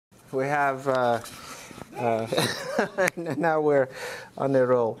We have, now we're on a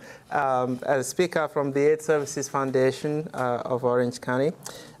roll. As a speaker from the AIDS Services Foundation of Orange County,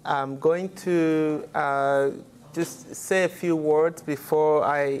 I'm going to just say a few words before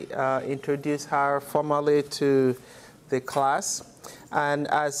I introduce her formally to the class. And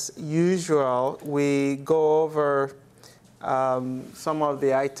as usual, we go over some of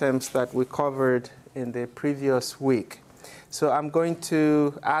the items that we covered in the previous week. So I'm going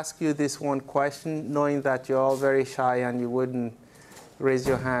to ask you this one question, knowing that you're all very shy and you wouldn't raise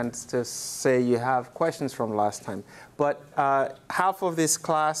your hands to say you have questions from last time. But half of this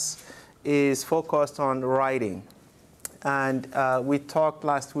class is focused on writing. And we talked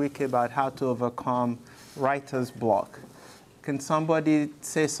last week about how to overcome writer's block. Can somebody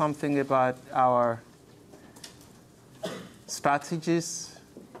say something about our strategies?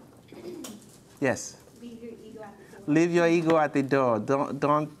 Yes. Leave your ego at the door.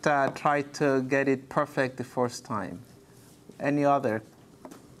 Don't try to get it perfect the first time. Any other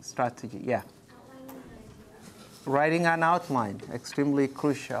strategy? Yeah. Writing an outline, extremely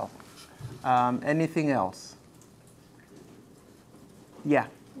crucial. Anything else? Yeah.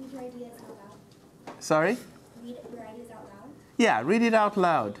 Read your ideas out loud. Sorry? Read your ideas out loud. Yeah, read it out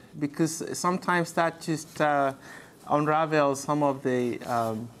loud, because sometimes that just unravels some of the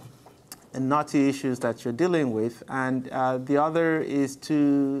knotty issues that you're dealing with. And the other is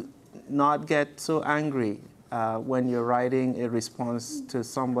to not get so angry when you're writing a response to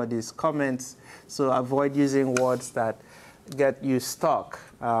somebody's comments. So avoid using words that get you stuck.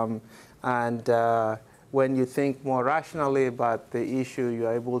 When you think more rationally about the issue,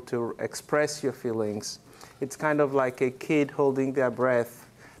 you're able to express your feelings. It's kind of like a kid holding their breath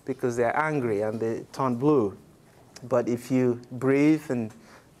because they're angry and they turn blue. But if you breathe and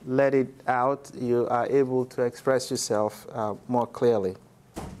let it out, you are able to express yourself more clearly.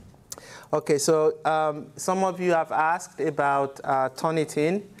 Okay, so some of you have asked about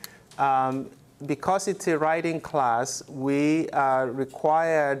Culminating. Because it's a writing class, we are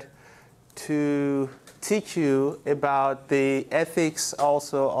required to teach you about the ethics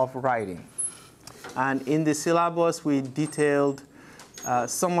also of writing. And in the syllabus, we detailed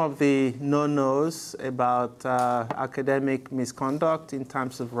some of the no-nos about academic misconduct in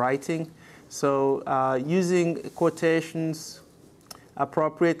terms of writing. So using quotations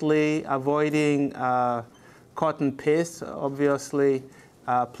appropriately, avoiding cut and paste, obviously.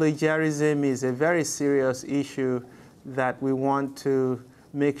 Plagiarism is a very serious issue that we want to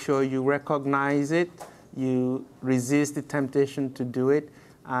make sure you recognize it, you resist the temptation to do it,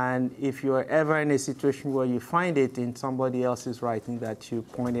 and if you're ever in a situation where you find it in somebody else's writing, that you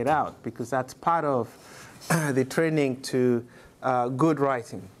point it out, because that's part of the training to good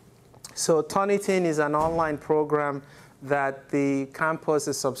writing. So Culminating is an online program that the campus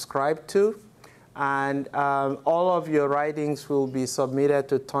is subscribed to, and all of your writings will be submitted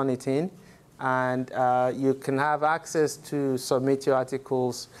to Culminating. And you can have access to submit your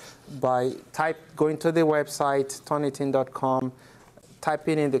articles by going to the website, culminating.com,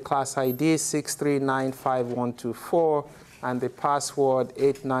 typing in the class ID 6395124 and the password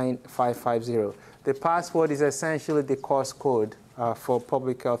 89550. The password is essentially the course code for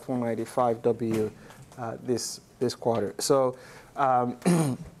Public Health 195W this quarter. So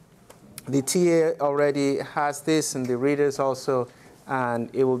the TA already has this, and the readers also. And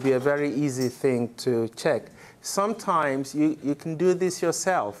it will be a very easy thing to check. Sometimes you can do this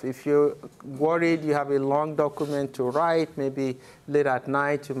yourself. If you're worried you have a long document to write, maybe late at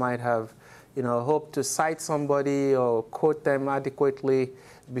night, you might have hoped to cite somebody or quote them adequately.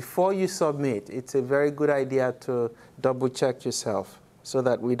 Before you submit, it's a very good idea to double check yourself so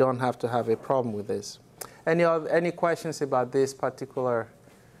that we don't have to have a problem with this. Any questions about this particular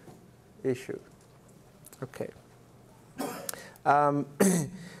issue? Okay.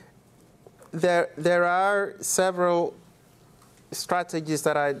 There are several strategies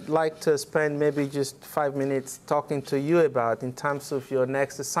that I'd like to spend maybe just 5 minutes talking to you about in terms of your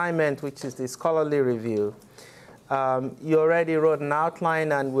next assignment, which is the scholarly review. You already wrote an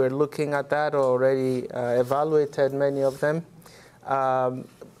outline, and we're looking at that, or already evaluated many of them. And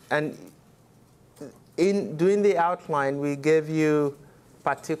in doing the outline, we gave you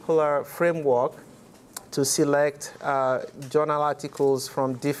particular framework to select journal articles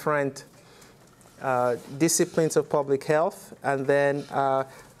from different disciplines of public health, and then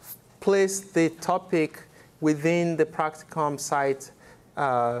place the topic within the Practicum site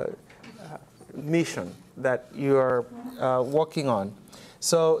mission that you're working on.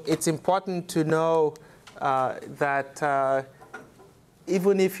 So it's important to know that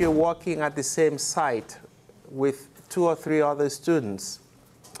even if you're working at the same site with 2 or 3 other students,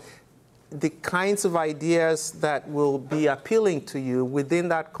 the kinds of ideas that will be appealing to you within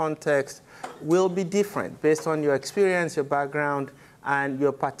that context will be different based on your experience, your background, and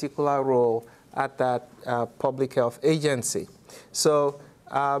your particular role at that public health agency. So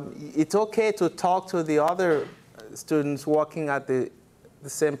it's okay to talk to the other students working at the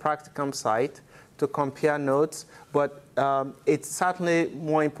same practicum site to compare notes, but it's certainly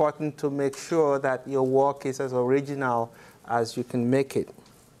more important to make sure that your work is as original as you can make it.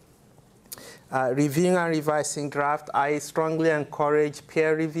 Reviewing and revising draft, I strongly encourage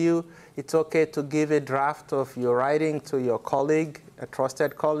peer review. It's okay to give a draft of your writing to your colleague, a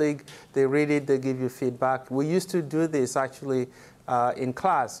trusted colleague. They read it, they give you feedback. We used to do this actually in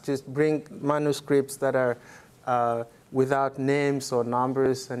class, just bring manuscripts that are without names or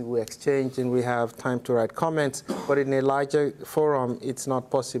numbers, and we exchange and we have time to write comments. But in a larger forum, it's not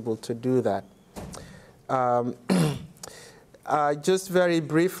possible to do that. Just very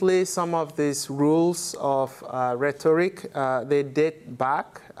briefly, some of these rules of rhetoric, they date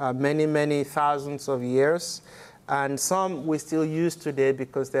back many, many thousands of years, and some we still use today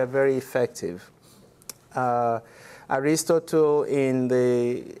because they're very effective. Aristotle in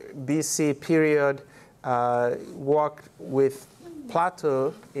the BC period worked with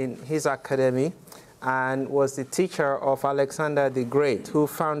Plato in his academy and was the teacher of Alexander the Great, who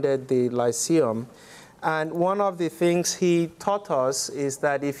founded the Lyceum. And one of the things he taught us is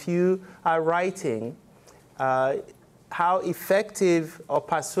that if you are writing, how effective or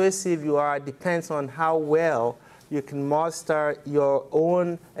persuasive you are depends on how well you can master your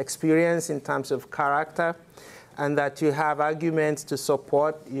own experience in terms of character, and that you have arguments to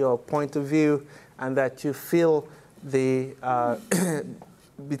support your point of view, and that you fill the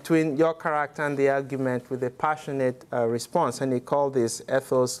between your character and the argument with a passionate response. And he called this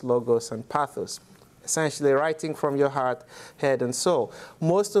ethos, logos, and pathos. Essentially writing from your heart, head, and soul.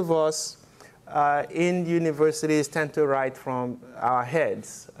 Most of us in universities tend to write from our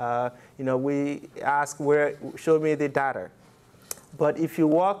heads. We ask, show me the data. But if you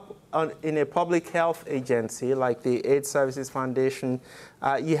work in a public health agency like the AIDS Services Foundation,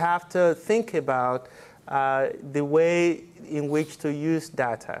 you have to think about the way in which to use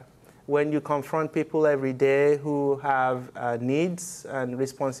data. When you confront people every day who have needs and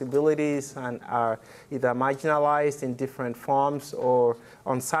responsibilities and are either marginalized in different forms or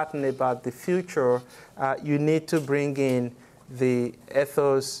uncertain about the future, you need to bring in the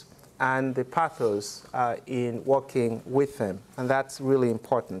ethos and the pathos in working with them, and that's really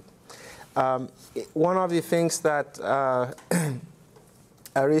important. One of the things that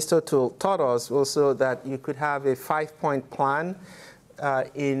Aristotle taught us also that you could have a 5-point plan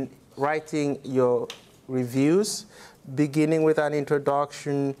in writing your reviews, beginning with an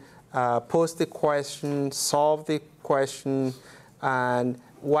introduction, pose the question, solve the question, and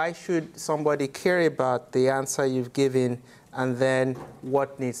why should somebody care about the answer you've given, and then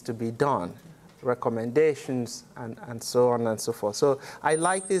what needs to be done, recommendations, and so on and so forth. So I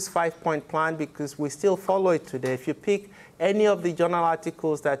like this 5-point plan because we still follow it today. If you pick any of the journal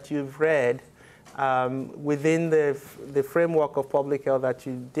articles that you've read, within the framework of public health that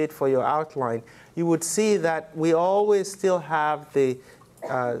you did for your outline, you would see that we always still have the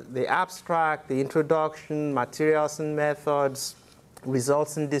abstract, the introduction, materials and methods,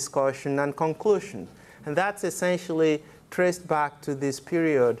 results and discussion, and conclusion. And that's essentially traced back to this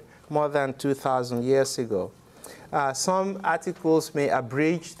period more than 2,000 years ago. Some articles may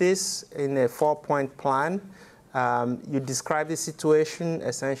abridge this in a 4-point plan. You describe the situation,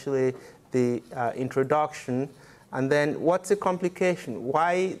 essentially the introduction, and then what's the complication?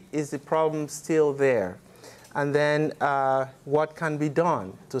 Why is the problem still there? And then what can be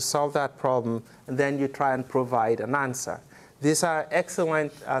done to solve that problem? And then you try and provide an answer. These are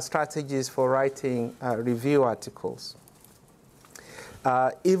excellent strategies for writing review articles.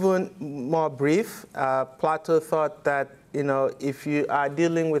 Even more brief, Plato thought that if you are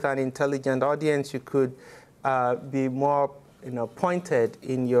dealing with an intelligent audience, you could be more pointed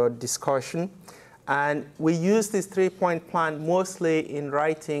in your discussion. And we use this 3-point plan mostly in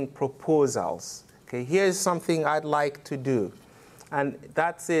writing proposals. Okay, here's something I'd like to do. And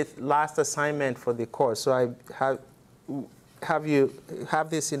that's it, last assignment for the course. So I have you have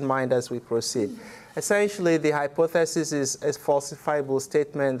this in mind as we proceed. Essentially, the hypothesis is a falsifiable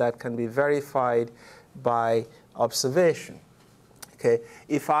statement that can be verified by observation. Okay,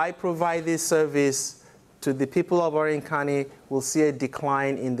 if I provide this service to the people of Orange County, we'll see a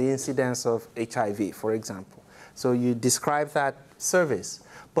decline in the incidence of HIV, for example. So you describe that service,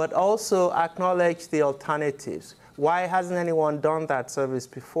 but also acknowledge the alternatives. Why hasn't anyone done that service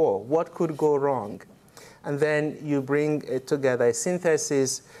before? What could go wrong? And then you bring together a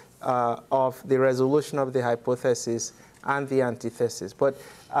synthesis of the resolution of the hypothesis and the antithesis. But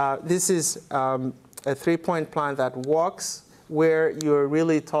this is a three-point plan that works, where you're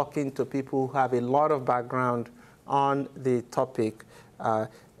really talking to people who have a lot of background on the topic,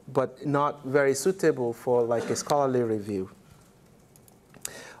 but not very suitable for like a scholarly review.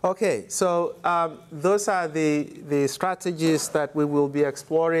 Okay, so those are the strategies that we will be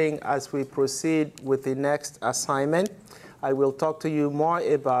exploring as we proceed with the next assignment. I will talk to you more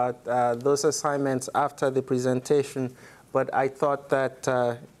about those assignments after the presentation, but I thought that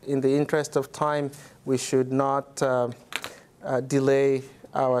in the interest of time, we should not delay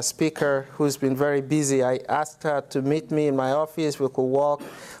our speaker, who's been very busy. I asked her to meet me in my office. We could walk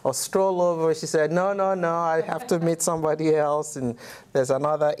or stroll over. She said, no, no, no, I have to meet somebody else. And there's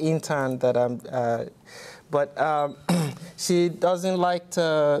another intern that she doesn't like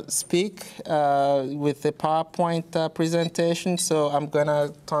to speak with the PowerPoint presentation, so I'm going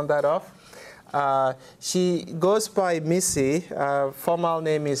to turn that off. She goes by Missy. Formal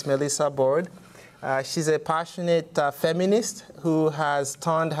name is Melissa Birrd. She's a passionate feminist who has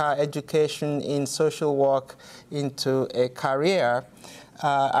turned her education in social work into a career,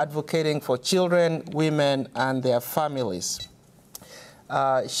 advocating for children, women, and their families.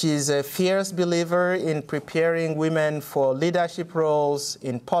 She's a fierce believer in preparing women for leadership roles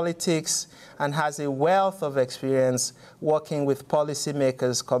in politics and has a wealth of experience working with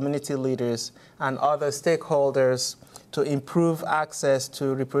policymakers, community leaders, and other stakeholders to improve access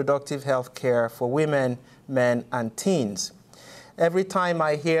to reproductive health care for women, men, and teens. Every time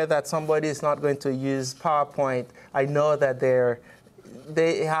I hear that somebody is not going to use PowerPoint, I know that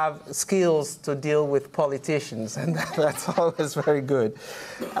they have skills to deal with politicians, and that's always very good.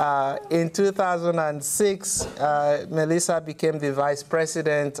 In 2006, Melissa became the Vice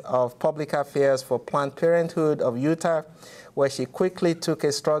President of Public Affairs for Planned Parenthood of Utah, where she quickly took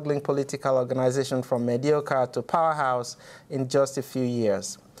a struggling political organization from mediocre to powerhouse in just a few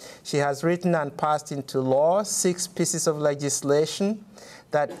years. She has written and passed into law 6 pieces of legislation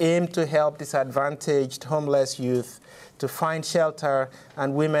that aim to help disadvantaged homeless youth to find shelter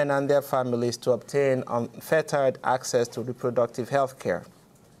and women and their families to obtain unfettered access to reproductive health care.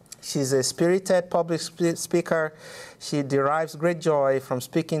 She's a spirited public speaker. She derives great joy from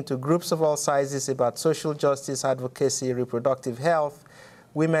speaking to groups of all sizes about social justice, advocacy, reproductive health,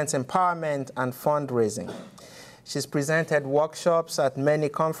 women's empowerment, and fundraising. She's presented workshops at many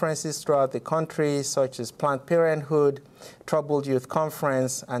conferences throughout the country, such as Planned Parenthood, Troubled Youth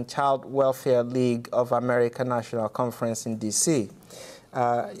Conference, and Child Welfare League of America National Conference in DC,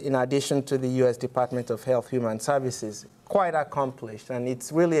 in addition to the U.S. Department of Health Human Services. Quite accomplished, and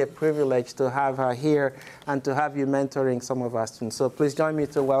it's really a privilege to have her here and to have you mentoring some of our students. So please join me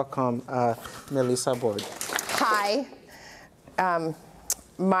to welcome Melissa Birrd. Hi.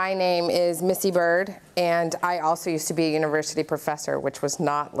 My name is Missy Birrd, and I also used to be a university professor, which was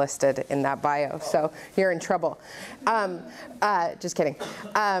not listed in that bio, so you're in trouble. Just kidding.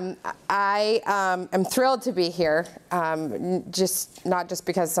 I am thrilled to be here, not just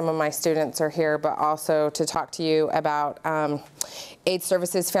because some of my students are here, but also to talk to you about AIDS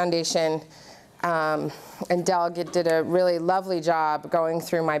Services Foundation. And Delegate did a really lovely job going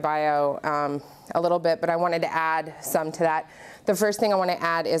through my bio a little bit, but I wanted to add some to that. The first thing I want to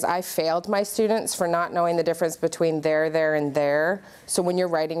add is I failed my students for not knowing the difference between there, and there. So when you're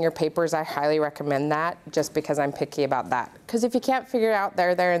writing your papers, I highly recommend that, just because I'm picky about that. Because if you can't figure out there,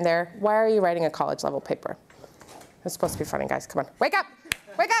 and there, why are you writing a college level paper? It's supposed to be funny, guys. Come on, wake up.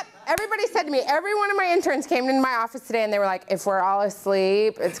 Wake up! Everybody said to me, every one of my interns came into my office today and they were like, if we're all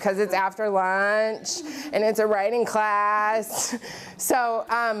asleep, it's because it's after lunch and it's a writing class. So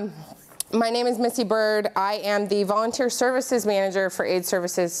my name is Missy Birrd. I am the Volunteer Services Manager for AIDS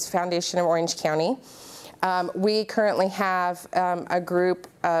Services Foundation of Orange County. We currently have a group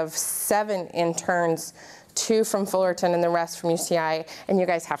of 7 interns, 2 from Fullerton and the rest from UCI, and you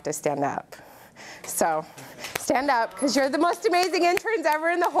guys have to stand up. So stand up, because you're the most amazing interns ever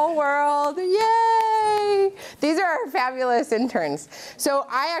in the whole world. Yay! These are our fabulous interns. So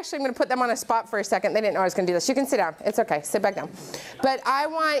I actually am going to put them on a spot for a second. They didn't know I was going to do this. You can sit down. It's okay. Sit back down. But I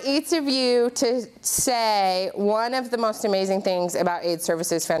want each of you to say one of the most amazing things about AIDS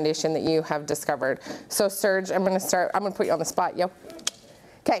Services Foundation that you have discovered. So Serge, I'm going to put you on the spot, yo.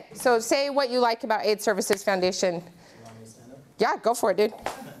 Okay, so say what you like about AIDS Services Foundation. You want me to stand up? Yeah, go for it, dude.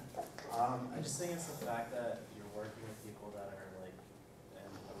 I just think it's the fact that you're working with people that are like in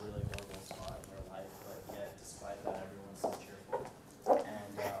a really vulnerable spot in their life, but yet despite that, everyone's so cheerful.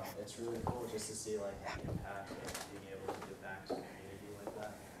 And it's really cool just to see like the impact of being able to give back to a community like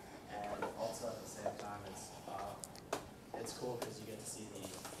that. And also at the same time, it's cool because you get to see the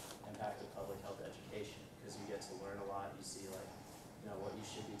you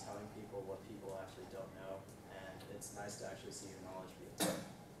should be telling people what people actually don't know, and it's nice to actually see your knowledge being taught.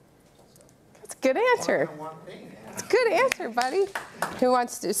 So. That's a good answer. That's a good answer, buddy. Who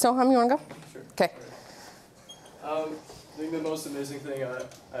wants to, Soham, you want to go? Sure. Okay. I think the most amazing thing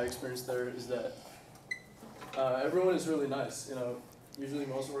I experienced there is that everyone is really nice. You know, usually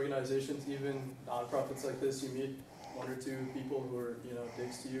most organizations, even nonprofits like this, you meet one or two people who are, you know,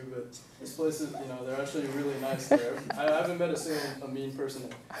 dicks to you, but this place is, you know, they're actually really nice there. I haven't met a mean person.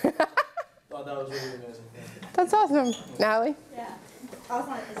 Thought that was really amazing. That's awesome. Natalie? Yeah. I was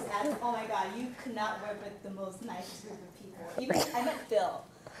wanted to add, oh my God, you could not work with the most nicest group of people. Even I met Phil.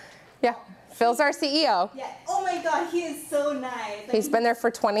 Yeah. Phil's our CEO. Yeah. Oh my God, he is so nice. Like, He's been there for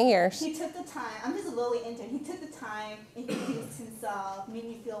 20 years. He took the time. I'm just a lowly intern. He took the time, introduced himself, made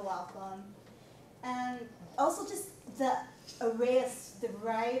me feel welcome, and also just the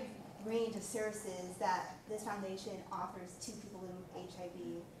wide range of services that this foundation offers to people living with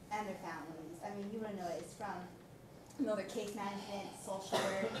HIV and their families. I mean, you want to know it's from, you know, their case management, social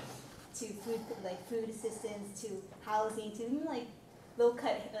work, to food assistance, to housing, to even low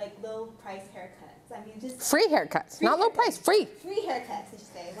price haircuts. I mean, just Free haircuts, not low price, free. Free haircuts, I should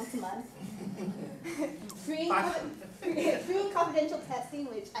say, once a month. free confidential testing,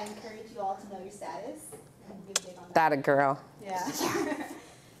 which I encourage you all to know your status. That a girl. Yeah.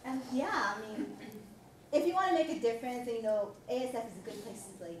 And yeah, I mean, if you want to make a difference, and, you know, ASF is a good place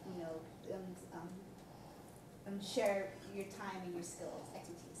to share your time and your skills,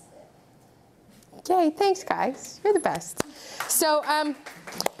 expertise with. Yay, thanks guys. You're the best. So I'm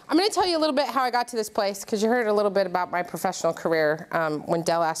going to tell you a little bit how I got to this place, because you heard a little bit about my professional career. When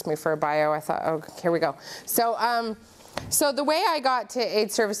Dell asked me for a bio, I thought, oh, here we go. So the way I got to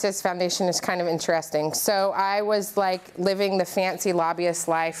AIDS Services Foundation is kind of interesting. So I was like living the fancy lobbyist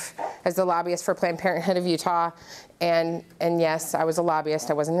life as the lobbyist for Planned Parenthood of Utah. And yes, I was a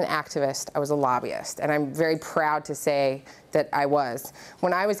lobbyist. I wasn't an activist. I was a lobbyist. And I'm very proud to say that I was.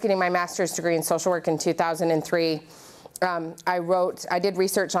 When I was getting my master's degree in social work in 2003, I did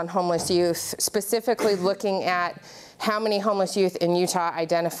research on homeless youth, specifically looking at how many homeless youth in Utah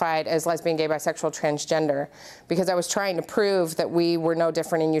identified as lesbian, gay, bisexual, transgender, because I was trying to prove that we were no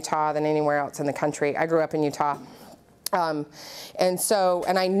different in Utah than anywhere else in the country. I grew up in Utah. And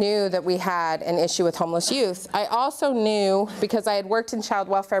I knew that we had an issue with homeless youth. I also knew, because I had worked in child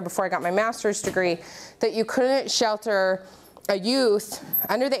welfare before I got my master's degree, that you couldn't shelter a youth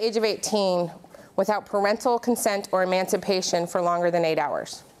under the age of 18 without parental consent or emancipation for longer than 8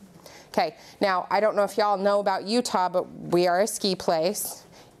 hours. Okay, now I don't know if y'all know about Utah, but we are a ski place.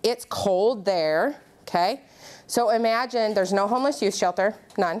 It's cold there, okay? So imagine there's no homeless youth shelter,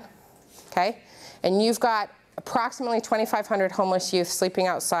 none, okay? And you've got approximately 2,500 homeless youth sleeping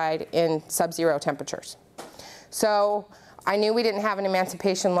outside in sub-zero temperatures. So I knew we didn't have an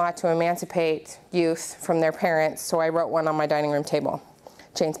emancipation law to emancipate youth from their parents, so I wrote one on my dining room table.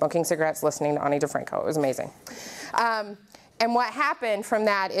 Chain smoking cigarettes, listening to Ani DeFranco. It was amazing. And what happened from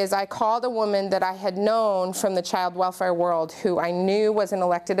that is I called a woman that I had known from the child welfare world, who I knew was an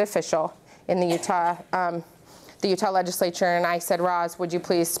elected official in the Utah legislature, and I said, Roz, would you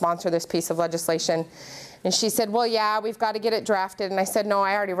please sponsor this piece of legislation? And she said, well, yeah, we've got to get it drafted. And I said, no,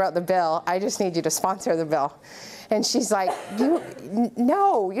 I already wrote the bill. I just need you to sponsor the bill. And she's like,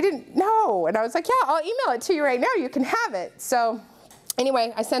 no, you didn't know. And I was like, yeah, I'll email it to you right now. You can have it. So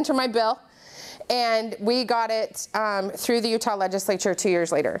anyway, I sent her my bill. And we got it through the Utah legislature 2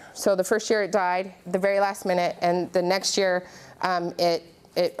 years later. So the first year it died, the very last minute, and the next year I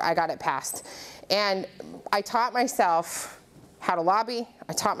got it passed. And I taught myself how to lobby,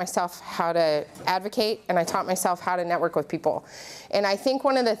 I taught myself how to advocate, and I taught myself how to network with people. And I think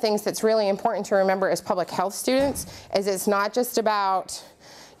one of the things that's really important to remember as public health students is it's not just about,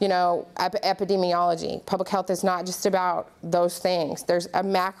 you know, epidemiology. Public health is not just about those things. There's a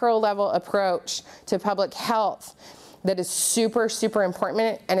macro level approach to public health that is super, super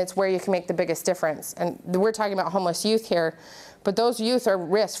important, and it's where you can make the biggest difference. And we're talking about homeless youth here, but those youth are at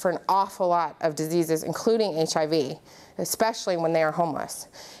risk for an awful lot of diseases, including HIV, especially when they are homeless.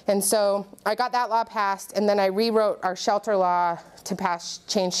 And so I got that law passed, and then I rewrote our shelter law to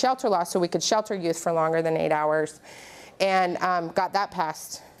change shelter law so we could shelter youth for longer than 8 hours, and got that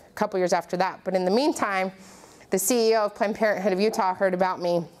passed a couple years after that. But in the meantime, the CEO of Planned Parenthood of Utah heard about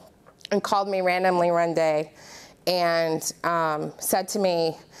me and called me randomly one day and said to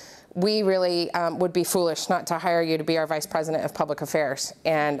me, we really would be foolish not to hire you to be our Vice President of Public Affairs.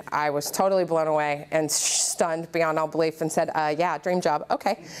 And I was totally blown away and stunned beyond all belief and said, yeah, dream job,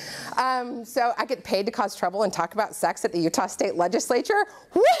 okay. So I get paid to cause trouble and talk about sex at the Utah State Legislature?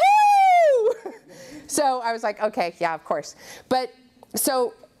 Woohoo! So I was like, okay, yeah, of course. But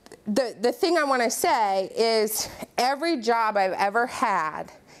So the thing I want to say is every job I've ever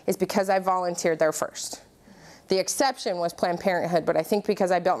had is because I volunteered there first. The exception was Planned Parenthood, but I think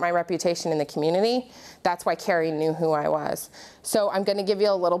because I built my reputation in the community, that's why Carrie knew who I was. So I'm going to give you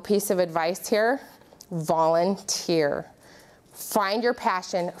a little piece of advice here. Volunteer. Find your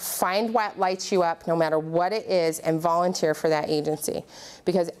passion, find what lights you up, no matter what it is, and volunteer for that agency.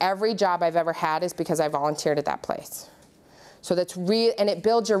 Because every job I've ever had is because I volunteered at that place. So that's real, and it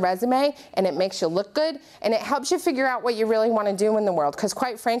builds your resume, and it makes you look good, and it helps you figure out what you really want to do in the world. Because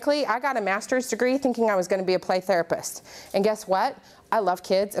quite frankly, I got a master's degree thinking I was going to be a play therapist. And guess what? I love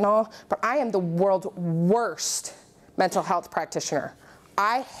kids and all, but I am the world's worst mental health practitioner.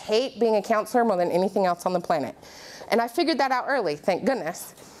 I hate being a counselor more than anything else on the planet. And I figured that out early, thank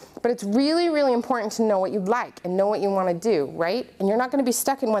goodness. But it's really, really important to know what you like and know what you want to do, right? And you're not going to be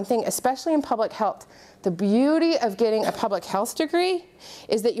stuck in one thing, especially in public health. The beauty of getting a public health degree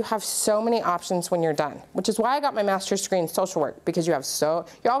is that you have so many options when you're done, which is why I got my master's degree in social work, because you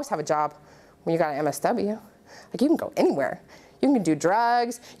always have a job when you got an MSW. Like, you can go anywhere. You can do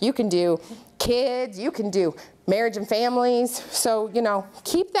drugs, you can do kids, you can do marriage and families. So, you know,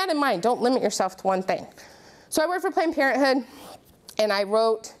 keep that in mind. Don't limit yourself to one thing. So I worked for Planned Parenthood, and I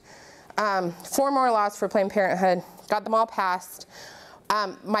wrote 4 more laws for Planned Parenthood, got them all passed.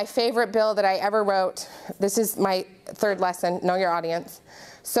 My favorite bill that I ever wrote, this is my 3rd lesson, know your audience,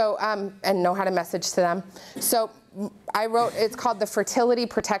 so, and know how to message to them. So I wrote, it's called the Fertility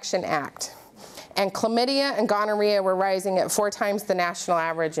Protection Act. And chlamydia and gonorrhea were rising at 4 times the national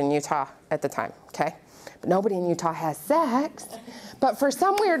average in Utah at the time, okay? But nobody in Utah has sex. But for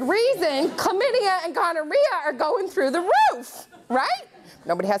some weird reason, chlamydia and gonorrhea are going through the roof, right?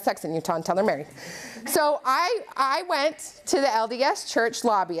 Nobody has sex in Utah until they're married. So I went to the LDS church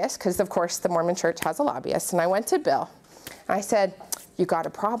lobbyist, because of course the Mormon church has a lobbyist, and I went to Bill. And I said, you got a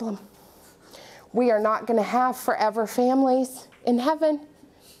problem. We are not going to have forever families in heaven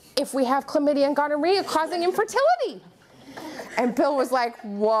if we have chlamydia and gonorrhea causing infertility. And Bill was like,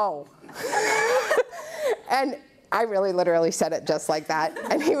 whoa. And I really literally said it just like that.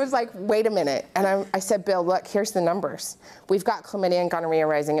 And he was like, wait a minute. And I said, Bill, look, here's the numbers. We've got chlamydia and gonorrhea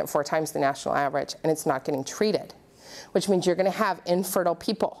rising at 4 times the national average, and it's not getting treated, which means you're going to have infertile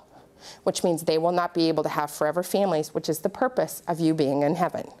people, which means they will not be able to have forever families, which is the purpose of you being in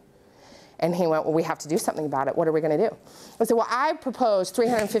heaven. And he went, well, we have to do something about it. What are we going to do? I said, well, I proposed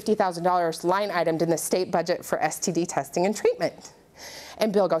 $350,000 line itemed in the state budget for STD testing and treatment.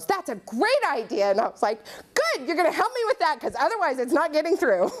 And Bill goes, that's a great idea. And I was like, good, you're going to help me with that, because otherwise it's not getting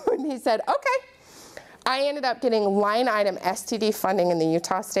through. And he said, okay. I ended up getting line item STD funding in the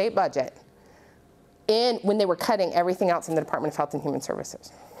Utah state budget when they were cutting everything else in the Department of Health and Human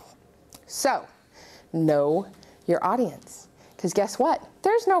Services. So, know your audience. Because guess what?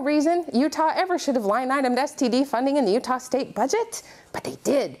 There's no reason Utah ever should have line itemed STD funding in the Utah state budget, but they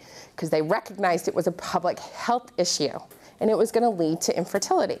did, because they recognized it was a public health issue, and it was going to lead to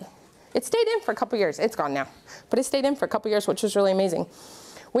infertility. It stayed in for a couple years. It's gone now, but it stayed in for a couple years, which was really amazing.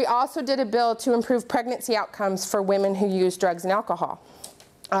 We also did a bill to improve pregnancy outcomes for women who use drugs and alcohol.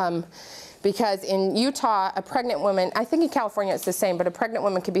 Because in Utah, a pregnant woman, I think in California it's the same, but a pregnant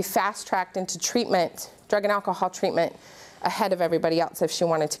woman could be fast-tracked into treatment, drug and alcohol treatment, ahead of everybody else if she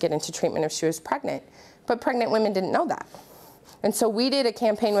wanted to get into treatment if she was pregnant. But pregnant women didn't know that. And so we did a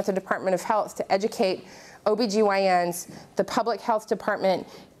campaign with the Department of Health to educate OBGYNs, the public health department,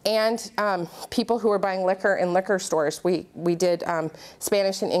 and people who were buying liquor in liquor stores. We did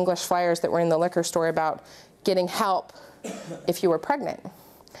Spanish and English flyers that were in the liquor store about getting help if you were pregnant,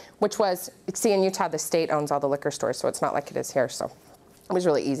 which was, see, in Utah, the state owns all the liquor stores, so it's not like it is here. So it was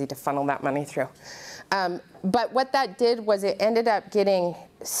really easy to funnel that money through. But what that did was it ended up getting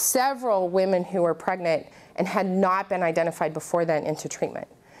several women who were pregnant and had not been identified before then into treatment,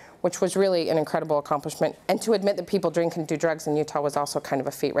 which was really an incredible accomplishment. And to admit that people drink and do drugs in Utah was also kind of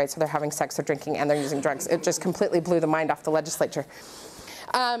a feat, right? So they're having sex, they're drinking, and they're using drugs. It just completely blew the mind off the legislature.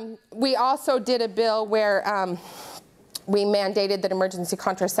 We also did a bill where we mandated that emergency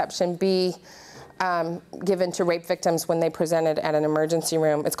contraception be given to rape victims when they presented at an emergency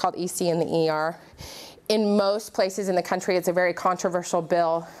room. It's called EC in the ER. In most places in the country, it's a very controversial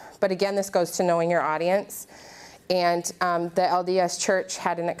bill. But again, this goes to knowing your audience. And the LDS Church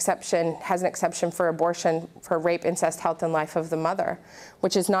has an exception for abortion for rape, incest, health, and life of the mother,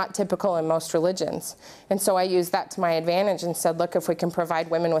 which is not typical in most religions. And so I used that to my advantage and said, look, if we can provide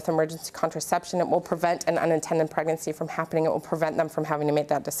women with emergency contraception, it will prevent an unintended pregnancy from happening. It will prevent them from having to make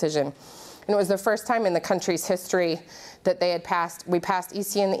that decision. And it was the first time in the country's history that we passed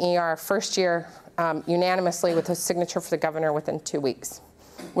EC in the ER first year unanimously with a signature for the governor within 2 weeks,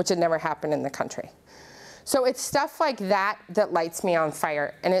 which had never happened in the country. So it's stuff like that that lights me on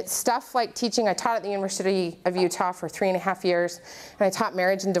fire. And it's stuff like teaching. I taught at the University of Utah for 3.5 years. And I taught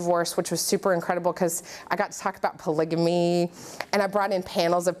marriage and divorce, which was super incredible because I got to talk about polygamy. And I brought in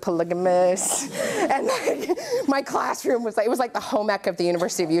panels of polygamists. And like, my classroom was like, it was like the home ec of the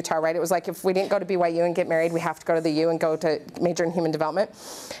University of Utah, right? It was like if we didn't go to BYU and get married, we have to go to the U and go to major in human development.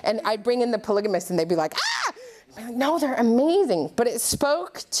 And I'd bring in the polygamists and they'd be like, ah! I'm like, no, they're amazing. But it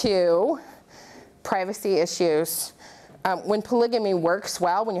spoke to privacy issues. When polygamy works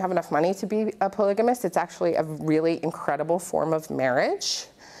well, when you have enough money to be a polygamist, it's actually a really incredible form of marriage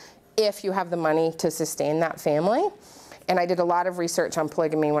if you have the money to sustain that family. And I did a lot of research on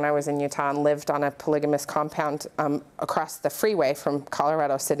polygamy when I was in Utah and lived on a polygamous compound across the freeway from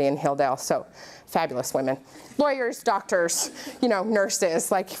Colorado City and Hilldale. So fabulous women, lawyers, doctors, you know,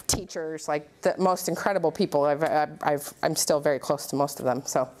 nurses, like teachers, like the most incredible people. I'm still very close to most of them.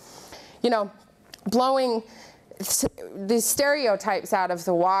 So, you know, blowing these stereotypes out of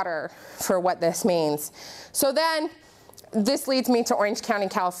the water for what this means. So then this leads me to Orange County,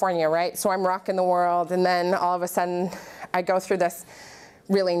 California, right? So I'm rocking the world, and then all of a sudden I go through this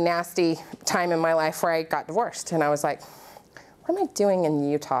really nasty time in my life where I got divorced. And I was like, what am I doing in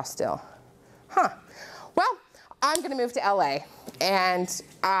Utah still? Huh. Well, I'm gonna move to LA. And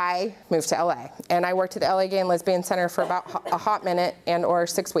I moved to LA. And I worked at the LA Gay and Lesbian Center for about a hot minute or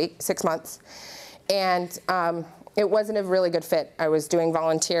 6 months. And it wasn't a really good fit. I was doing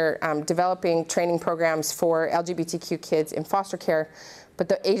volunteer, developing training programs for LGBTQ kids in foster care, but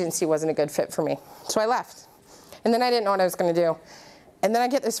the agency wasn't a good fit for me. So I left. And then I didn't know what I was gonna do. And then I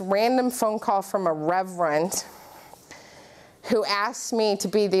get this random phone call from a reverend who asked me to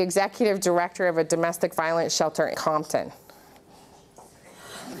be the executive director of a domestic violence shelter in Compton.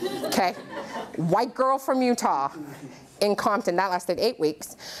 Okay, white girl from Utah in Compton. That lasted 8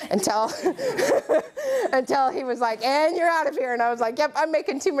 weeks until until he was like, and you're out of here. And I was like, yep, I'm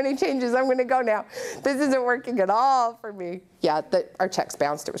making too many changes. I'm gonna go now. This isn't working at all for me. Yeah, our checks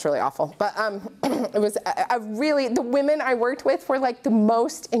bounced. It was really awful. But it was the women I worked with were like the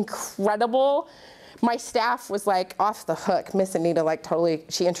most incredible. My staff was like off the hook. Miss Anita, like totally,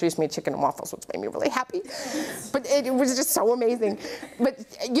 she introduced me to chicken and waffles, which made me really happy. But it was just so amazing. But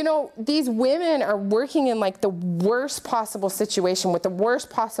you know, these women are working in like the worst possible situation with the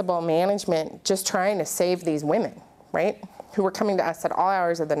worst possible management, just trying to save these women, right? Who were coming to us at all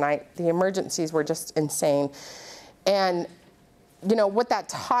hours of the night. The emergencies were just insane. And you know, what that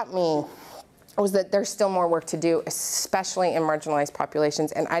taught me was that there's still more work to do, especially in marginalized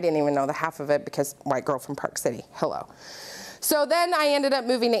populations. And I didn't even know the half of it because white girl from Park City, hello. So then I ended up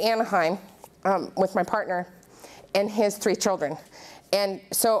moving to Anaheim with my partner and his 3 children. And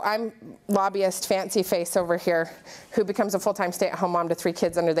so I'm lobbyist, fancy face over here, who becomes a full-time stay-at-home mom to 3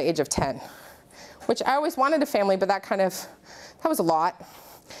 kids under the age of 10, which I always wanted a family, but that was a lot.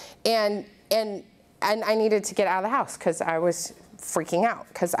 And I needed to get out of the house because I was freaking out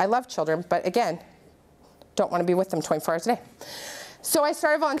because I love children, but again, don't want to be with them 24 hours a day. So I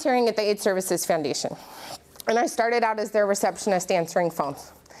started volunteering at the AIDS Services Foundation. And I started out as their receptionist answering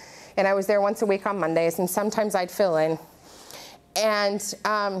phones. And I was there once a week on Mondays, and sometimes I'd fill in. And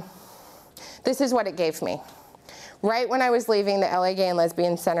this is what it gave me. Right when I was leaving the LA Gay and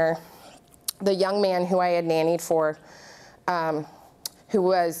Lesbian Center, the young man who I had nannied for, who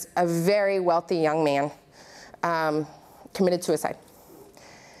was a very wealthy young man, committed suicide.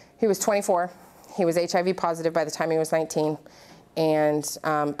 He was 24. He was HIV positive by the time he was 19, and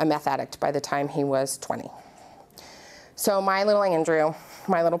a meth addict by the time he was 20. So my little Andrew,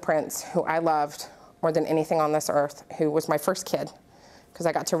 my little prince, who I loved more than anything on this earth, who was my first kid, because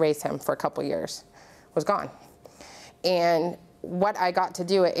I got to raise him for a couple years, was gone. And what I got to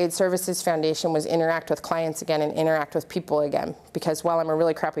do at AIDS Services Foundation was interact with clients again and interact with people again, because while I'm a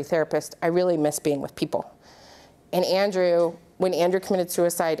really crappy therapist, I really miss being with people. And when Andrew committed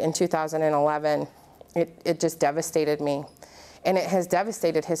suicide in 2011, it just devastated me. And it has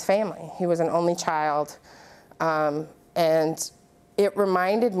devastated his family. He was an only child. And it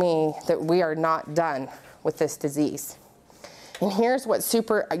reminded me that we are not done with this disease. And here's what's you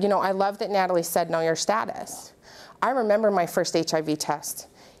know, I love that Natalie said, know your status. I remember my first HIV test.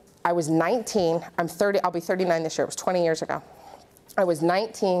 I was 19, I'm 30, I'll be 39 this year, it was 20 years ago. I was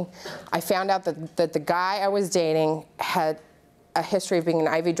 19, I found out that the guy I was dating had a history of being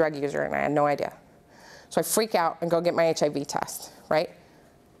an IV drug user, and I had no idea. So I freak out and go get my HIV test, right?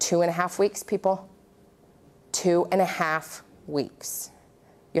 2.5 weeks, people. 2.5 weeks.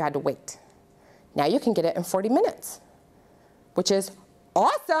 You had to wait. Now you can get it in 40 minutes, which is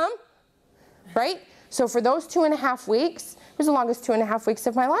awesome, right? So for those 2.5 weeks, it was the longest 2.5 weeks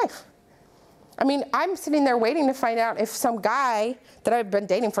of my life. I mean, I'm sitting there waiting to find out if some guy that I've been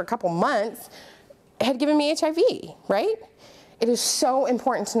dating for a couple months had given me HIV, right? It is so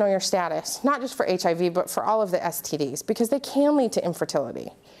important to know your status, not just for HIV, but for all of the STDs, because they can lead to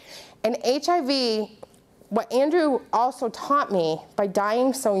infertility. And HIV, what Andrew also taught me by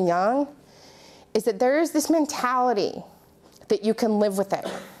dying so young, is that there is this mentality that you can live with it.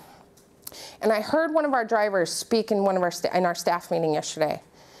 And I heard one of our drivers speak in in our staff meeting yesterday.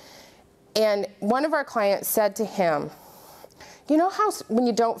 And one of our clients said to him, you know how when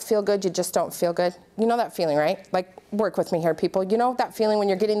you don't feel good, you just don't feel good? You know that feeling, right? Like, work with me here, people. You know that feeling when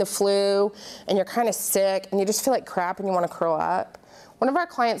you're getting the flu and you're kind of sick and you just feel like crap and you want to curl up? One of our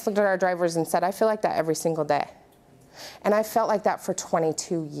clients looked at our drivers and said, I feel like that every single day. And I felt like that for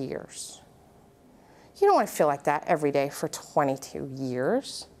 22 years. You don't want to feel like that every day for 22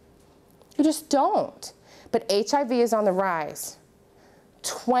 years. You just don't. But HIV is on the rise.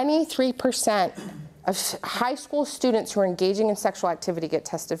 23% of high school students who are engaging in sexual activity get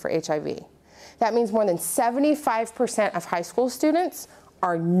tested for HIV. That means more than 75% of high school students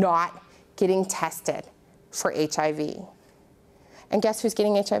are not getting tested for HIV. And guess who's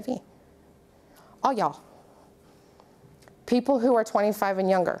getting HIV? All y'all. People who are 25 and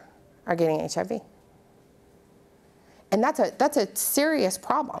younger are getting HIV. And that's a serious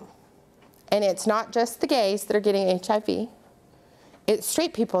problem. And it's not just the gays that are getting HIV. It's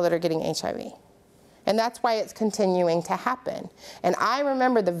straight people that are getting HIV. And that's why it's continuing to happen. And I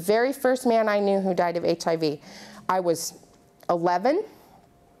remember the very first man I knew who died of HIV. I was 11.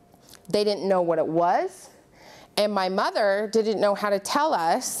 They didn't know what it was. And my mother didn't know how to tell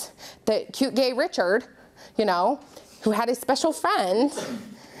us that cute gay Richard, you know, who had a special friend,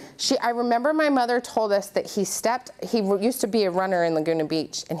 I remember my mother told us that he used to be a runner in Laguna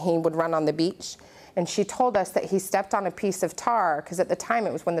Beach, and he would run on the beach. And she told us that he stepped on a piece of tar, because at the time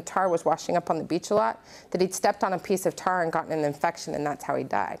it was when the tar was washing up on the beach a lot, that he'd stepped on a piece of tar and gotten an infection, and that's how he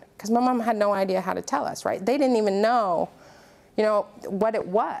died. Because my mom had no idea how to tell us, right? They didn't even know, you know, what it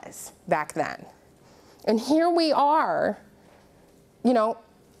was back then. And here we are, you know,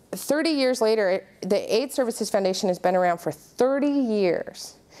 30 years later. The AIDS Services Foundation has been around for 30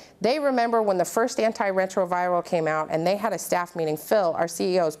 years. They remember when the first antiretroviral came out, and they had a staff meeting. Phil, our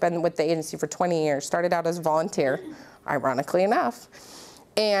CEO, has been with the agency for 20 years, started out as a volunteer, ironically enough.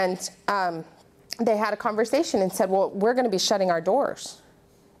 And they had a conversation and said, well, we're going to be shutting our doors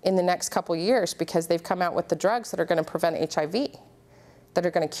in the next couple years because they've come out with the drugs that are going to prevent HIV, that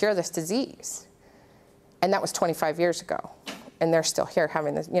are going to cure this disease. And that was 25 years ago. And they're still here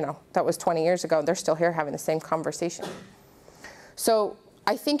having this, you know, that was 20 years ago. They're still here having the same conversation. So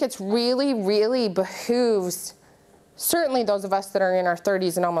I think it's really, really behooves certainly those of us that are in our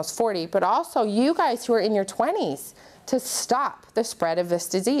 30s and almost 40, but also you guys who are in your 20s to stop the spread of this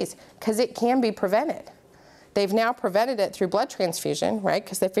disease, because it can be prevented. They've now prevented it through blood transfusion, right?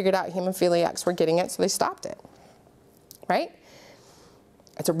 Because they figured out hemophiliacs were getting it, so they stopped it, right?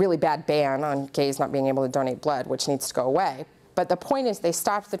 It's a really bad ban on gays not being able to donate blood, which needs to go away. But the point is they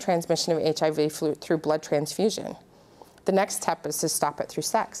stopped the transmission of HIV through blood transfusion. The next step is to stop it through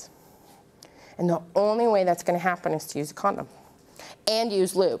sex. And the only way that's going to happen is to use a condom. And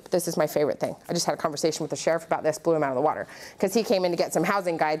use lube. This is my favorite thing. I just had a conversation with the sheriff about this, blew him out of the water. Because he came in to get some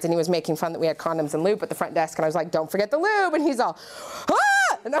housing guides, and he was making fun that we had condoms and lube at the front desk. And I was like, don't forget the lube. And he's all,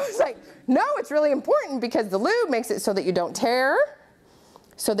 ah! And I was like, no, it's really important, because the lube makes it so that you don't tear,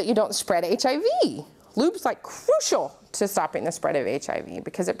 so that you don't spread HIV. Lube's like crucial to stopping the spread of HIV,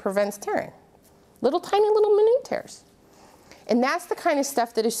 because it prevents tearing. Tiny little minute tears. And that's the kind of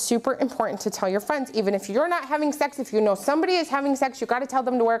stuff that is super important to tell your friends. Even if you're not having sex, if you know somebody is having sex, you got to tell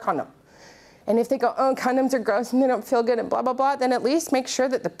them to wear a condom. And if they go, oh, condoms are gross and they don't feel good and blah, blah, blah, then at least make sure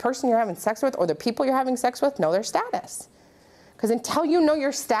that the person you're having sex with or the people you're having sex with know their status. Because until you know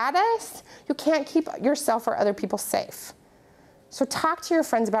your status, you can't keep yourself or other people safe. So talk to your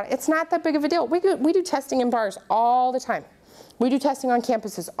friends about it. It's not that big of a deal. We do testing in bars all the time. We do testing on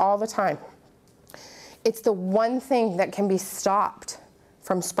campuses all the time. It's the one thing that can be stopped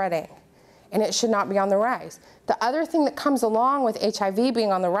from spreading, and it should not be on the rise. The other thing that comes along with HIV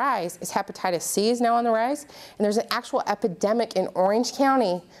being on the rise is hepatitis C is now on the rise, and there's an actual epidemic in Orange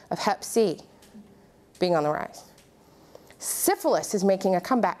County of Hep C being on the rise. Syphilis is making a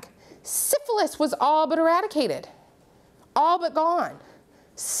comeback. Syphilis was all but eradicated, all but gone.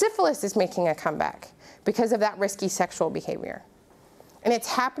 Syphilis is making a comeback because of that risky sexual behavior. And it's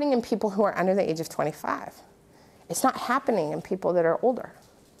happening in people who are under the age of 25. It's not happening in people that are older.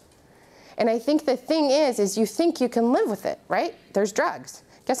 And I think the thing is you think you can live with it, right? There's drugs.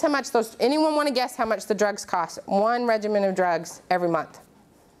 Guess how much those, anyone want to guess how much the drugs cost? One regimen of drugs every month.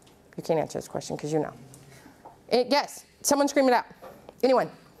 You can't answer this question because you know. Guess. Someone scream it out. Anyone?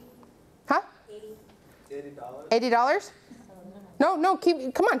 Huh? $80. $80? No,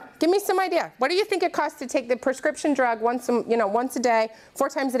 come on, give me some idea. What do you think it costs to take the prescription drug once a day, 4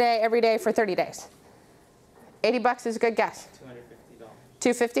 times a day, every day for 30 days? $80 is a good guess.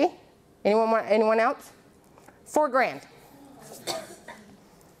 $250. $250? Anyone else? $4,000.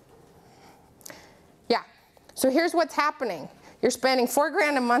 Yeah. So here's what's happening. You're spending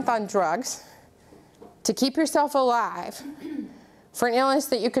 $4,000 a month on drugs to keep yourself alive for an illness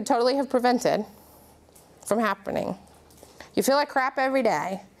that you could totally have prevented from happening. You feel like crap every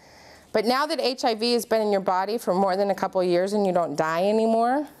day. But now that HIV has been in your body for more than a couple of years and you don't die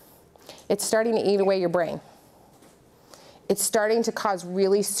anymore, it's starting to eat away your brain. It's starting to cause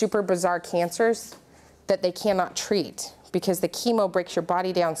really super bizarre cancers that they cannot treat because the chemo breaks your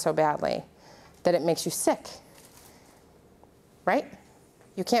body down so badly that it makes you sick. Right?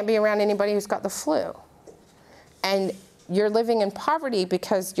 You can't be around anybody who's got the flu. And you're living in poverty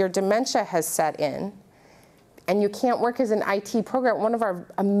because your dementia has set in. And you can't work as an IT program. One of our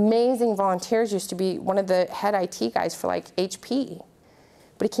amazing volunteers used to be one of the head IT guys for like HP.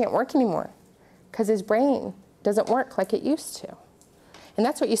 But he can't work anymore because his brain doesn't work like it used to. And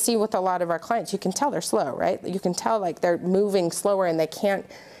that's what you see with a lot of our clients. You can tell they're slow, right? You can tell like they're moving slower and they can't,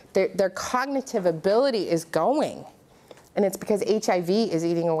 their cognitive ability is going. And it's because HIV is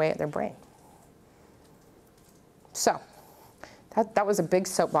eating away at their brain. So that was a big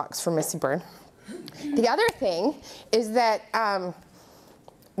soapbox for Missy Bird. The other thing is that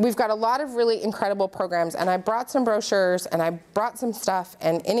we've got a lot of really incredible programs, and I brought some brochures, and I brought some stuff,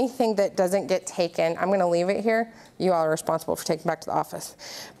 and anything that doesn't get taken, I'm going to leave it here. You all are responsible for taking it back to the office.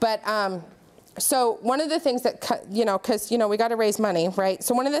 But so one of the things that, because, we got to raise money, right?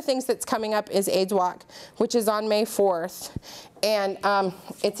 So one of the things that's coming up is AIDS Walk, which is on May 4th, and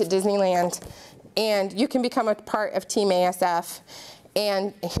it's at Disneyland. And you can become a part of Team ASF.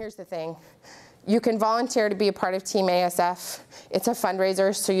 And here's the thing. You can volunteer to be a part of Team ASF. It's a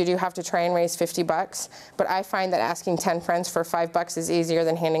fundraiser, so you do have to try and raise $50. But I find that asking 10 friends for $5 is easier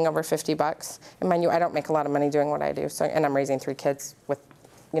than handing over $50. And mind you, I don't make a lot of money doing what I do, and I'm raising 3 kids with,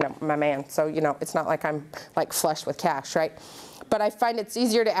 my man. So, it's not like I'm like flush with cash, right? But I find it's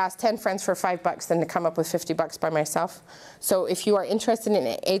easier to ask 10 friends for $5 than to come up with $50 by myself. So if you are interested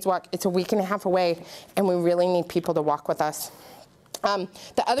in AIDS Walk, it's a week and a half away, and we really need people to walk with us.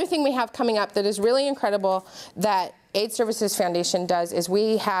 The other thing we have coming up that is really incredible that AIDS Services Foundation does is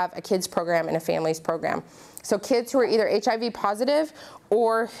we have a kids program and a families program. So kids who are either HIV positive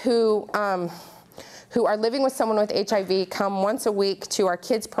or who are living with someone with HIV come once a week to our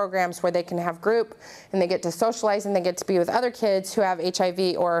kids programs where they can have group and they get to socialize and they get to be with other kids who have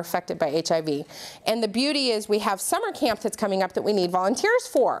HIV or are affected by HIV. And the beauty is we have summer camp that's coming up that we need volunteers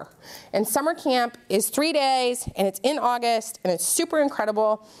for. And summer camp is 3 days and it's in August and it's super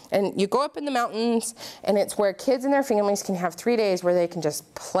incredible. And you go up in the mountains and it's where kids and their families can have 3 days where they can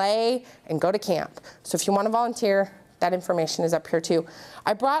just play and go to camp. So if you want to volunteer, that information is up here too.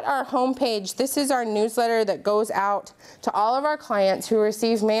 I brought our homepage. This is our newsletter that goes out to all of our clients who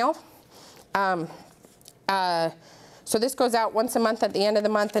receive mail. So this goes out once a month at the end of the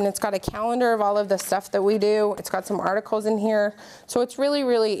month, and it's got a calendar of all of the stuff that we do. It's got some articles in here. So it's really,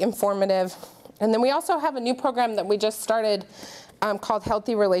 really informative. And then we also have a new program that we just started called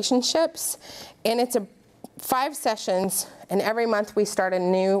Healthy Relationships. And it's 5 sessions, and every month we start a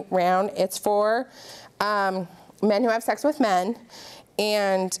new round. It's for men who have sex with men,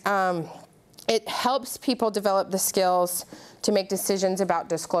 and it helps people develop the skills to make decisions about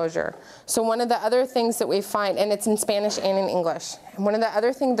disclosure. So one of the other things that we find, and it's in Spanish and in English, and one of the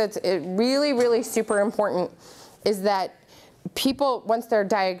other things that's really, really super important is that people, once they're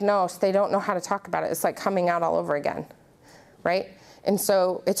diagnosed, they don't know how to talk about it. It's like coming out all over again, right? And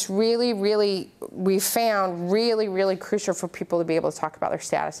so it's really, really, we found really, really crucial for people to be able to talk about their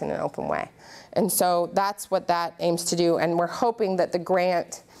status in an open way. And so that's what that aims to do. And we're hoping that the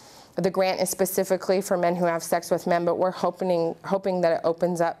grant is specifically for men who have sex with men, but we're hoping that it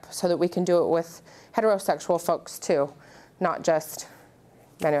opens up so that we can do it with heterosexual folks too, not just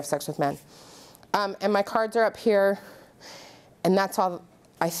men who have sex with men. And my cards are up here, and that's all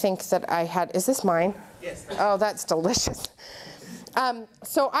I think that I had. Is this mine? Yes. Oh, that's delicious.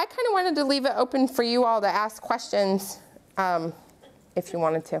 So I kind of wanted to leave it open for you all to ask questions if you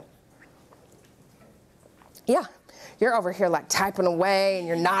wanted to. Yeah, you're over here like typing away and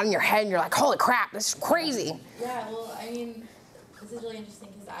you're nodding your head and you're like, holy crap, this is crazy. Yeah, well, I mean, this is really interesting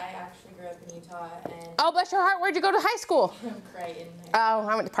because I actually grew up in Utah and Oh, bless your heart. Where'd you go to high school? Brighton. Oh,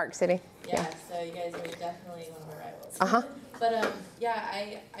 I went to Park City. Yeah, so you guys are definitely one of our rivals. Uh-huh. But yeah,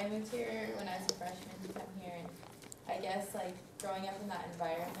 I moved here when I was a freshman to come here, and I guess like growing up in that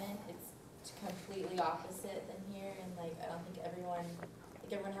environment, it's completely opposite than here, and like I don't think everyone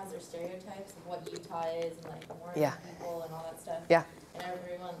has their stereotypes of what Utah is and like Mormon Yeah. people and all that stuff. Yeah. And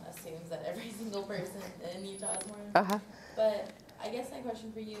everyone assumes that every single person in Utah is Mormon. Uh-huh. But I guess my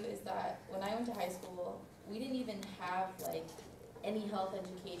question for you is that when I went to high school, we didn't even have like any health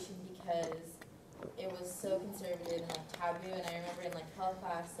education because it was so conservative and like taboo. And I remember in like health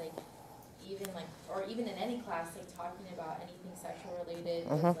class, like even in any class, like talking about anything sexual related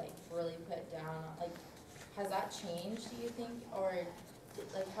was like really put down. Like, has that changed? Do you think, or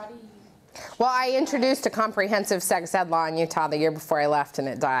like how do you? Well, I introduced a comprehensive sex ed law in Utah the year before I left, and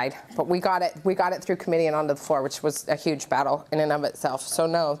it died. But we got it through committee and onto the floor, which was a huge battle in and of itself. So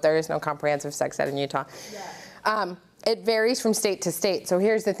no, there is no comprehensive sex ed in Utah. Yeah. It varies from state to state. So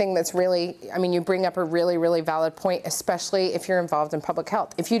here's the thing that's really, I mean, you bring up a really, really valid point, especially if you're involved in public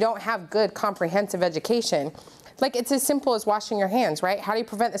health. If you don't have good comprehensive education, like it's as simple as washing your hands, right? How do you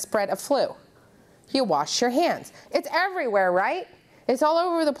prevent the spread of flu? You wash your hands. It's everywhere, right? It's all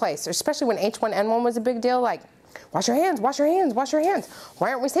over the place, especially when H1N1 was a big deal. Like, wash your hands, wash your hands, wash your hands. Why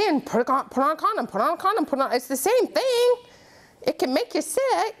aren't we saying put on a condom, put on a condom, put on? It's the same thing. It can make you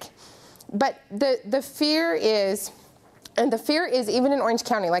sick. But the fear is, and the fear is even in Orange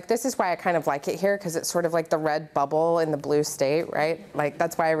County. Like, this is why I kind of like it here, because it's sort of like the red bubble in the blue state, right? Like,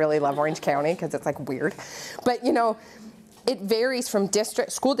 that's why I really love Orange County, because it's like weird. But you know, it varies from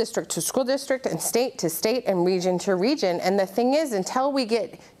school district to school district and state to state and region to region. And the thing is, until we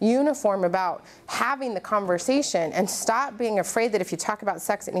get uniform about having the conversation and stop being afraid that if you talk about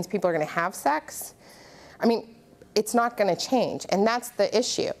sex, it means people are going to have sex, I mean, it's not going to change. And that's the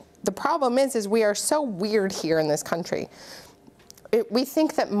issue. The problem is we are so weird here in this country. We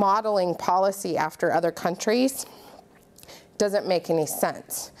think that modeling policy after other countries doesn't make any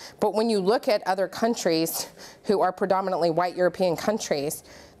sense. But when you look at other countries who are predominantly white European countries,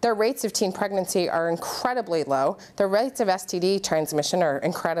 their rates of teen pregnancy are incredibly low. Their rates of STD transmission are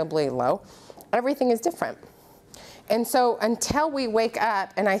incredibly low. Everything is different. And so until we wake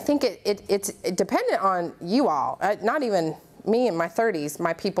up, and I think it's dependent on you all, not even me in my 30s,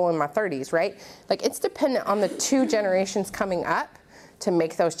 my people in my 30s, right? Like, it's dependent on the 2 generations coming up to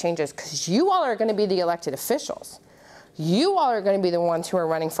make those changes, because you all are going to be the elected officials. You all are going to be the ones who are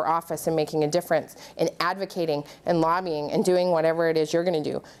running for office and making a difference and advocating and lobbying and doing whatever it is you're going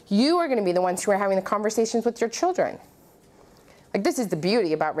to do. You are going to be the ones who are having the conversations with your children. Like, this is the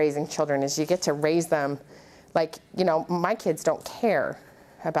beauty about raising children, is you get to raise them. Like, you know, my kids don't care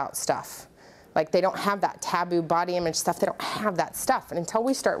about stuff. Like, they don't have that taboo body image stuff. They don't have that stuff. And until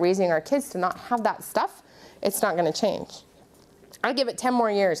we start raising our kids to not have that stuff, it's not going to change. I give it 10 more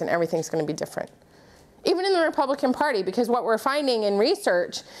years and everything's going to be different. Even in the Republican Party, because what we're finding in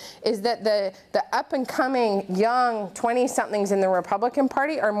research is that the up-and-coming young 20-somethings in the Republican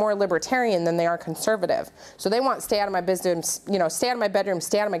Party are more libertarian than they are conservative. So they want stay out of my business, you know, stay out of my bedroom,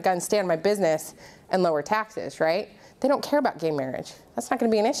 stay out of my gun, stay out of my business, and lower taxes, right? They don't care about gay marriage. That's not going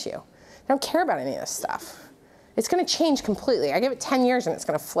to be an issue. They don't care about any of this stuff. It's going to change completely. I give it 10 years and it's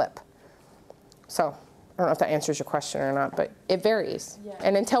going to flip. So I don't know if that answers your question or not, but it varies. Yeah.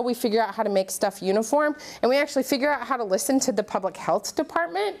 And until we figure out how to make stuff uniform, and we actually figure out how to listen to the public health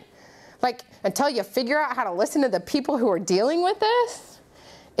department, like, until you figure out how to listen to the people who are dealing with this,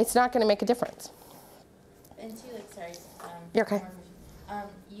 it's not going to make a difference. And two, like, sorry. You're okay.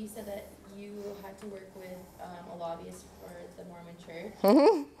 You said that you had to work with a lobbyist for the Mormon Church.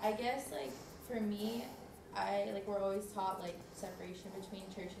 Mm-hmm. I guess, like, for me, we're always taught, like, separation between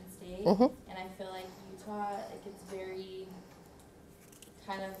church and state. Mm-hmm. And I feel like Utah, like, it's very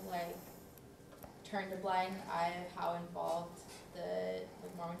kind of, like, turned a blind eye of how involved the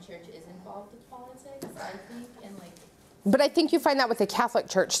Mormon Church is involved with politics, I think, and, like, But I think you find that with the Catholic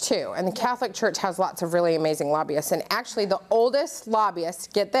Church too. And the Catholic Church has lots of really amazing lobbyists. And actually the oldest lobbyists,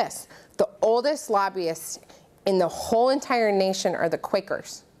 get this, the oldest lobbyists in the whole entire nation are the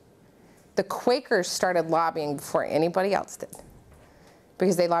Quakers. The Quakers started lobbying before anybody else did,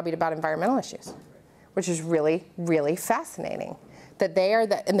 because they lobbied about environmental issues, which is really, really fascinating. That they are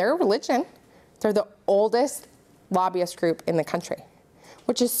in their religion, they're the oldest lobbyist group in the country,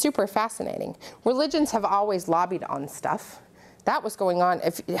 which is super fascinating. Religions have always lobbied on stuff. That was going on.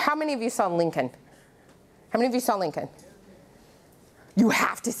 How many of you saw Lincoln? How many of you saw Lincoln? You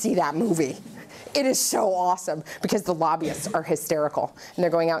have to see that movie. It is so awesome because the lobbyists are hysterical and they're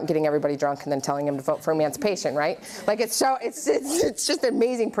going out and getting everybody drunk and then telling them to vote for emancipation, right? Like it's just an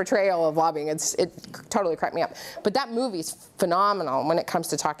amazing portrayal of lobbying. It totally cracked me up. But that movie's phenomenal when it comes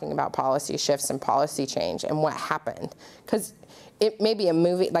to talking about policy shifts and policy change and what happened. Because it may be a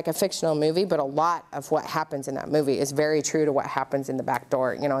movie, like a fictional movie, but a lot of what happens in that movie is very true to what happens in the back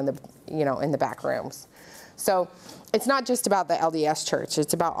door, in the back rooms. So it's not just about the LDS church.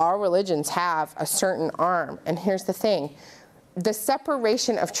 It's about all religions have a certain arm. And here's the thing. The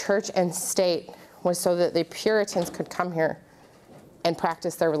separation of church and state was so that the Puritans could come here and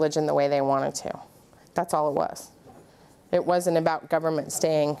practice their religion the way they wanted to. That's all it was. It wasn't about government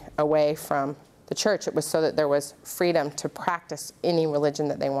staying away from the church. It was so that there was freedom to practice any religion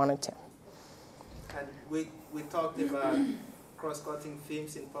that they wanted to. And we talked about cross-cutting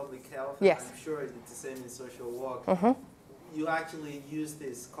themes in public health. Yes. I'm sure it's the same in social work. Mm-hmm. You actually use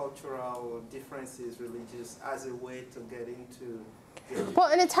these cultural differences, religious, as a way to get into. Well,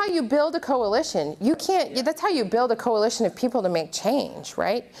 and it's how you build a coalition. You can't, that's how you build a coalition of people to make change,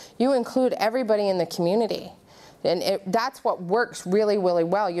 right? You include everybody in the community. And that's what works really, really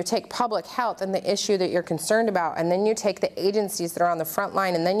well. You take public health and the issue that you're concerned about, and then you take the agencies that are on the front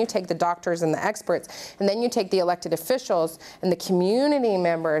line, and then you take the doctors and the experts, and then you take the elected officials and the community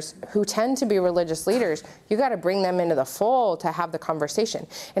members who tend to be religious leaders. You got to bring them into the fold to have the conversation.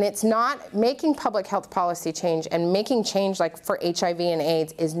 And it's not making public health policy change and making change like for HIV and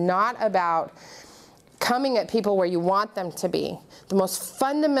AIDS is not about coming at people where you want them to be. The most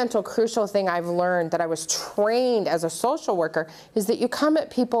fundamental, crucial thing I've learned that I was trained as a social worker is that you come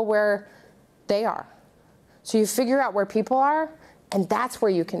at people where they are. So you figure out where people are, and that's where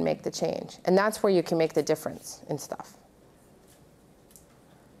you can make the change. And that's where you can make the difference in stuff.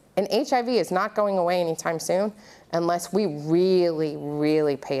 And HIV is not going away anytime soon unless we really,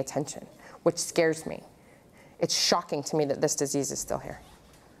 really pay attention, which scares me. It's shocking to me that this disease is still here.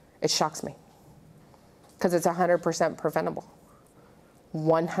 It shocks me. Because it's 100% preventable.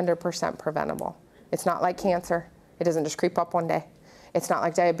 100% preventable. It's not like cancer. It doesn't just creep up one day. It's not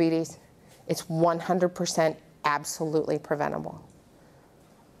like diabetes. It's 100% absolutely preventable.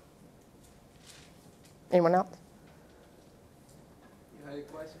 Anyone else? You had a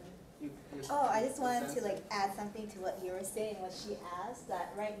question? Oh, I just wanted to add something to what you were saying, what she asked,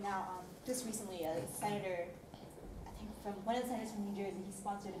 that right now, just recently, a senator, I think from one of the senators from New Jersey, he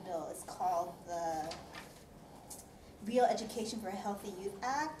sponsored a bill. It's called the Real Education for a Healthy Youth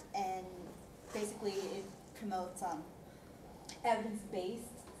Act, and basically it promotes evidence-based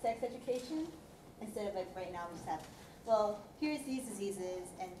sex education instead of right now we just have, well, here's these diseases,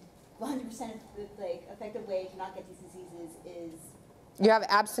 and 100% of the effective way to not get these diseases is. You have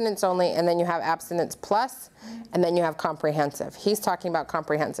abstinence only, and then you have abstinence plus, and then you have comprehensive. He's talking about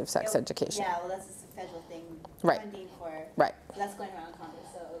comprehensive sex education. Yeah, well, that's just a federal thing. Right. Funding for. Right. So that's going around Congress.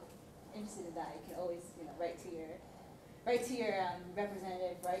 So interested in that, you can always write to your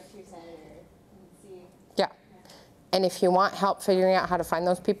representative, write to your senator, and see. Yeah. And if you want help figuring out how to find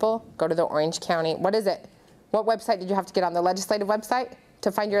those people, go to the Orange County. What is it? What website did you have to get on? The legislative website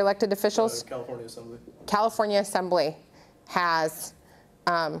to find your elected officials? California Assembly. California Assembly has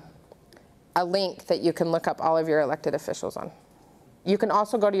a link that you can look up all of your elected officials on. You can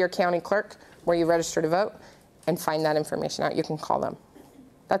also go to your county clerk where you register to vote and find that information out. You can call them.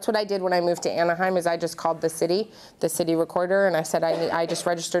 That's what I did when I moved to Anaheim, is I just called the city recorder, and I said, I just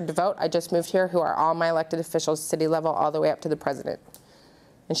registered to vote. I just moved here. Who are all my elected officials, city level, all the way up to the president?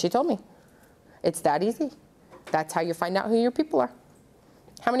 And she told me. It's that easy. That's how you find out who your people are.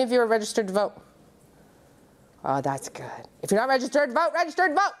 How many of you are registered to vote? Oh, that's good. If you're not registered to vote, register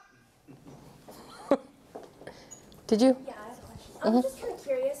to vote. Did you? Yeah, I have a question. I'm just kind of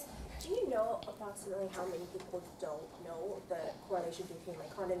curious. Do you know approximately how many people don't know the correlation between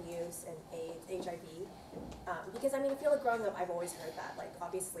condom use and AIDS, HIV? Because I feel like growing up, I've always heard that.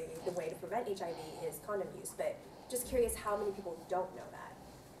 Obviously, the way to prevent HIV is condom use. But just curious how many people don't know that.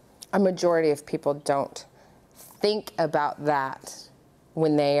 A majority of people don't think about that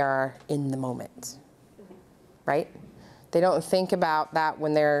when they are in the moment. Right? They don't think about that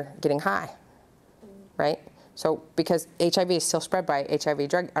when they're getting high, right? So because HIV is still spread by HIV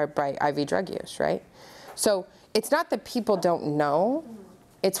drug or by IV drug use, right? So it's not that people don't know,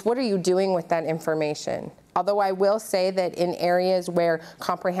 it's what are you doing with that information? Although I will say that in areas where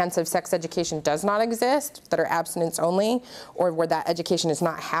comprehensive sex education does not exist, that are abstinence only, or where that education is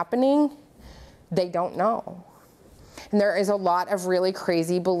not happening, they don't know. And there is a lot of really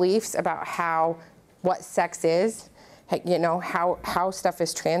crazy beliefs about what sex is, how stuff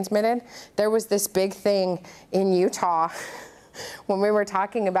is transmitted. There was this big thing in Utah when we were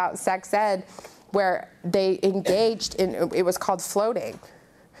talking about sex ed, where they engaged in, it was called floating.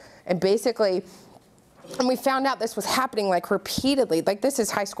 And basically, and we found out this was happening like repeatedly. Like this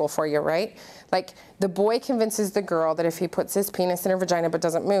is high school for you, right? Like the boy convinces the girl that if he puts his penis in her vagina but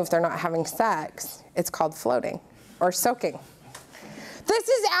doesn't move, they're not having sex. It's called floating or soaking. This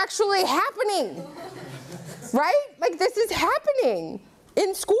is actually happening, right? Like this is happening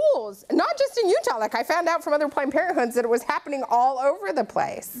in schools, not just in Utah. Like I found out from other Planned Parenthoods that it was happening all over the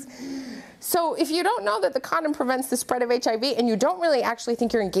place. So if you don't know that the condom prevents the spread of HIV and you don't really actually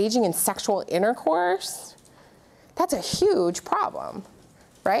think you're engaging in sexual intercourse, that's a huge problem,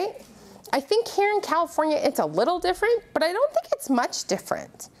 right? I think here in California it's a little different, but I don't think it's much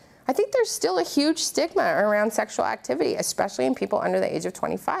different. I think there's still a huge stigma around sexual activity, especially in people under the age of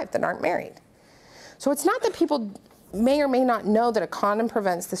 25 that aren't married. So it's not that people may or may not know that a condom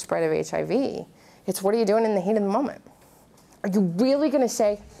prevents the spread of HIV. It's what are you doing in the heat of the moment? Are you really going to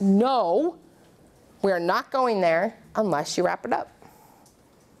say, no, we're not going there unless you wrap it up?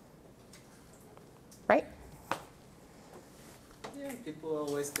 Right? Yeah, people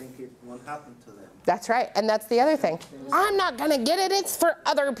always think it won't happen to them. That's right, and that's the other thing. I'm not going to get it, it's for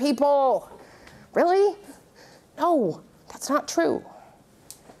other people. Really? No, that's not true.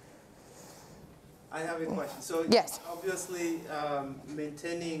 I have a question. So yes, obviously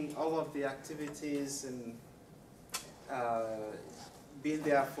maintaining all of the activities and being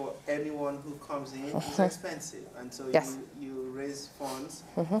there for anyone who comes in is expensive. And so yes, you raise funds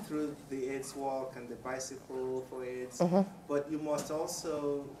through the AIDS Walk and the Bicycle for AIDS, but you must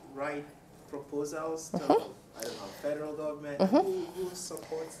also write proposals to, I don't know, federal government. Who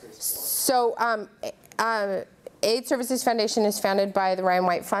supports this work? So AIDS Services Foundation is founded by the Ryan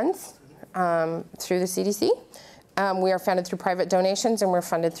White Funds through the CDC. We are funded through private donations and we're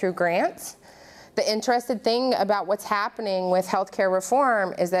funded through grants. The interesting thing about what's happening with healthcare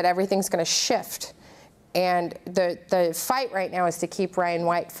reform is that everything's going to shift. And the fight right now is to keep Ryan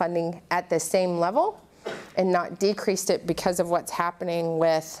White funding at the same level and not decrease it because of what's happening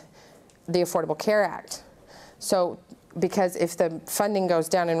with the Affordable Care Act. So, because if the funding goes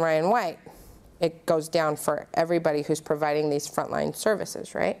down in Ryan White, it goes down for everybody who's providing these frontline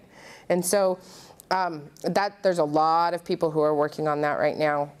services, right? And so there's a lot of people who are working on that right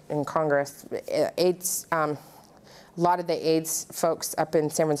now in Congress. AIDS, a lot of the AIDS folks up in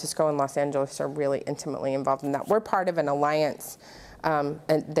San Francisco and Los Angeles are really intimately involved in that. We're part of an alliance,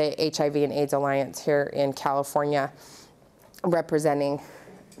 the HIV and AIDS Alliance here in California, representing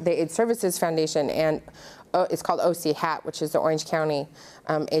the AIDS Services Foundation, and it's called OC-HAT, which is the Orange County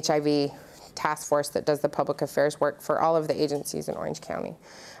HIV task force that does the public affairs work for all of the agencies in Orange County.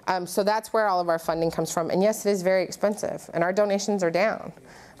 So that's where all of our funding comes from. And yes, it is very expensive, and our donations are down.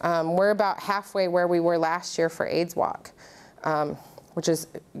 We're about halfway where we were last year for AIDS Walk, which is,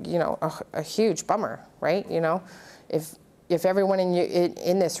 you know, a huge bummer, right? You know, if everyone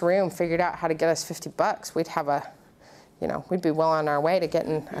in this room figured out how to get us $50, we'd have a, you know, we'd be well on our way to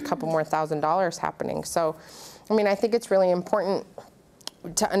getting a couple more $1,000 happening. So, I mean, I think it's really important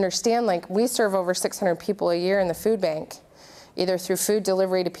to understand, like, we serve over 600 people a year in the food bank, either through food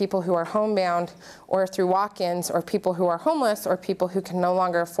delivery to people who are homebound, or through walk-ins, or people who are homeless, or people who can no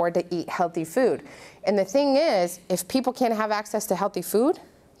longer afford to eat healthy food. And the thing is, if people can't have access to healthy food,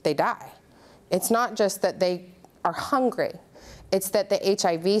 they die. It's not just that they are hungry, it's that the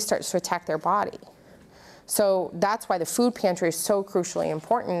HIV starts to attack their body. So that's why the food pantry is so crucially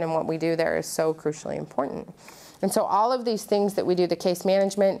important, and what we do there is so crucially important. And so all of these things that we do, the case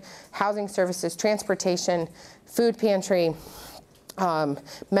management, housing services, transportation, food pantry,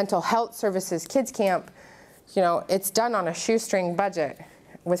 mental health services, kids camp, you know, it's done on a shoestring budget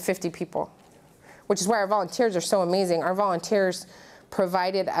with 50 people, which is why our volunteers are so amazing. Our volunteers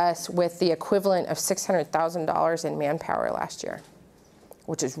provided us with the equivalent of $600,000 in manpower last year,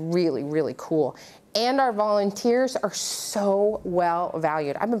 which is really, really cool. And our volunteers are so well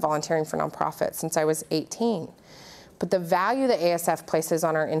valued. I've been volunteering for nonprofits since I was 18. But the value that ASF places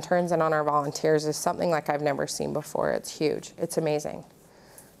on our interns and on our volunteers is something like I've never seen before. It's huge. It's amazing.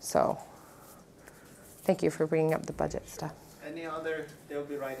 So thank you for bringing up the budget stuff. Any other, they'll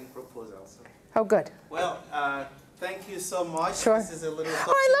be writing proposals. Oh, good. Well, thank you so much. Sure. This is a little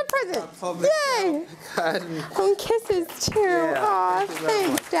Oh, I love presents. Yay. And kisses, too. Yeah, Aw, thank you very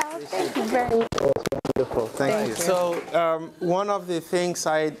thanks, Dal. Thank you very much. Wonderful, thank you. So one of the things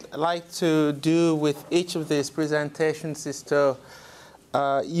I'd like to do with each of these presentations is to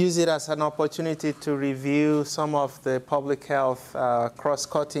use it as an opportunity to review some of the public health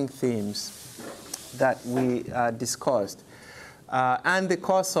cross-cutting themes that we discussed. and the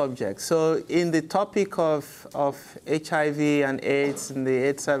core subject. So in the topic of HIV and AIDS and the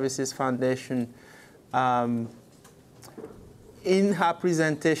AIDS Services Foundation, in her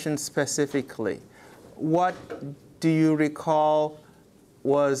presentation specifically, what do you recall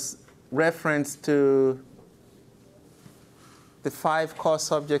was reference to the 5 core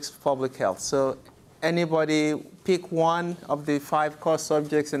subjects of public health? So anybody pick one of the 5 core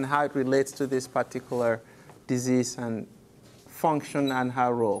subjects and how it relates to this particular disease and function and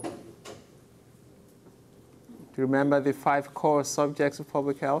her role. Do you remember the 5 core subjects of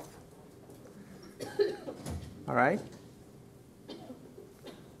public health? All right.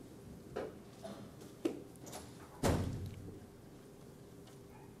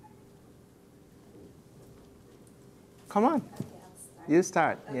 Come on. Okay, I'll start. You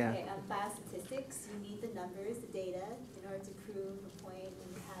start. Okay, Yeah. biostatistics, you need the numbers, the data, in order to prove a point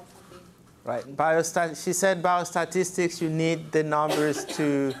and have something. Right. She said biostatistics, you need the numbers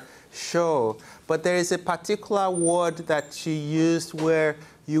to show. But there is a particular word that she used where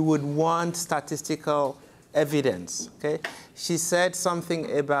you would want statistical evidence. Okay? She said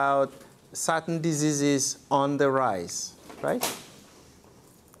something about certain diseases on the rise, right?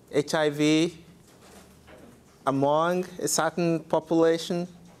 HIV among a certain population,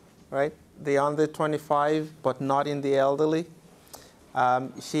 right? The under 25, but not in the elderly.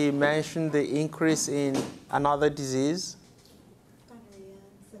 She mentioned the increase in another disease.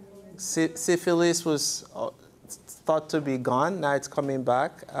 Syphilis was thought to be gone. Now it's coming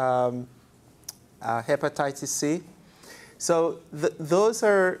back. Hepatitis C. So those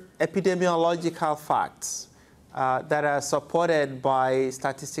are epidemiological facts that are supported by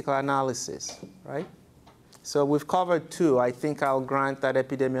statistical analysis, right? So we've covered 2. I think I'll grant that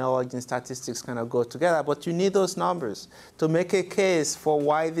epidemiology and statistics kind of go together, but you need those numbers to make a case for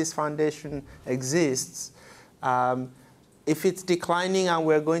why this foundation exists. If it's declining and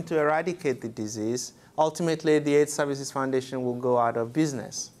we're going to eradicate the disease, ultimately the AIDS Services Foundation will go out of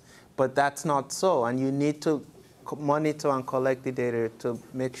business. But that's not so, and you need to monitor and collect the data to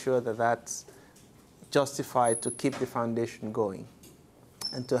make sure that that's justified to keep the foundation going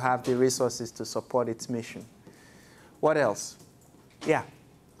and to have the resources to support its mission. What else? Yeah.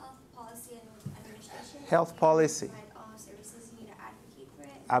 Health policy and administration. Health policy. Provide all services, you need to advocate for it.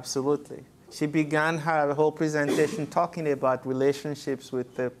 Absolutely. She began her whole presentation talking about relationships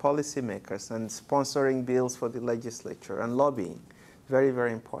with the policymakers and sponsoring bills for the legislature and lobbying. Very,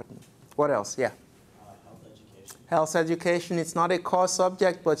 very important. What else? Yeah. Health education. Health education, it's not a core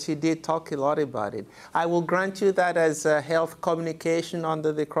subject, but she did talk a lot about it. I will grant you that as health communication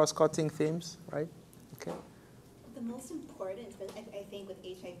under the cross-cutting themes, right? Okay. The most important, I think, with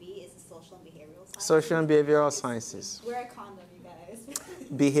HIV is the social and behavioral sciences. Social and behavioral sciences. Wear a condom, you guys.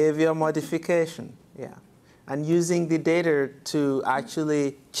 Behavior modification, yeah. And using the data to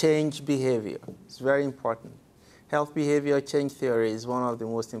actually change behavior. It's very important. Health behavior change theory is one of the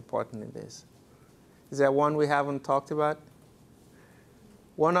most important in this. Is there one we haven't talked about?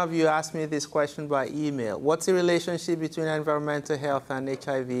 One of you asked me this question by email. What's the relationship between environmental health and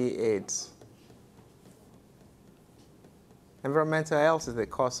HIV/AIDS? Environmental health is the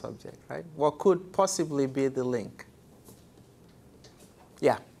core subject, right? What could possibly be the link?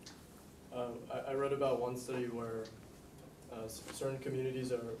 Yeah. I read about one study where certain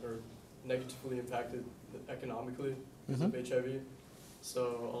communities are negatively impacted economically because of HIV.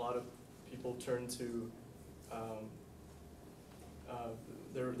 So a lot of people turn to,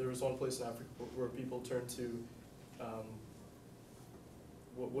 there was one place in Africa where people turned to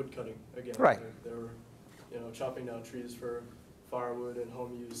wood cutting again. Right. They were, chopping down trees for firewood and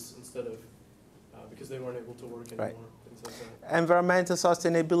home use instead of, because they weren't able to work anymore. Right. Things like that. Environmental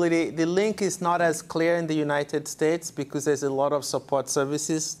sustainability, the link is not as clear in the United States because there's a lot of support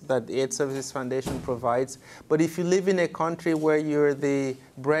services that the AIDS Services Foundation provides. But if you live in a country where you're the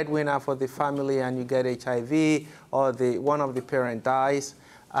breadwinner for the family and you get HIV or one of the parent dies,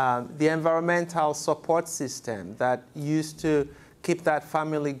 the environmental support system that used to keep that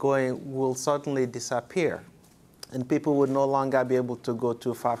family going will suddenly disappear. And people would no longer be able to go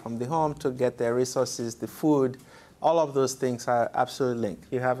too far from the home to get their resources, the food. All of those things are absolutely linked.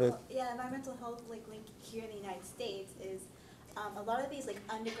 You have a... Yeah, environmental health link here in the United States is a lot of these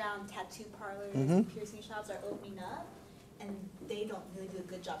underground tattoo parlors and piercing shops are opening up, and they don't really do a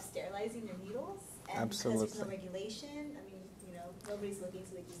good job sterilizing their needles. And Absolutely. because there's no regulation, nobody's looking,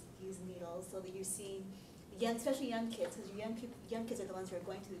 so they just use needles. So that you're seeing, especially young kids, because young kids are the ones who are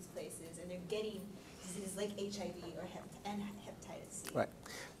going to these places, and they're getting diseases like HIV and hepatitis C. Right.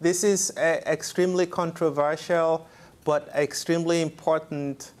 This is extremely controversial, but extremely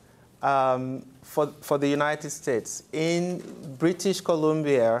important for the United States. In British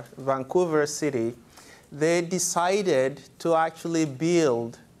Columbia, Vancouver City, they decided to actually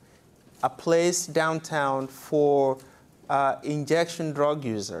build a place downtown for injection drug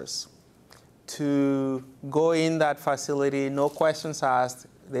users to go in that facility, no questions asked.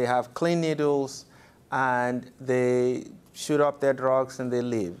 They have clean needles, and they shoot up their drugs and they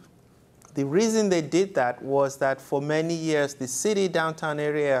leave. The reason they did that was that for many years, the city downtown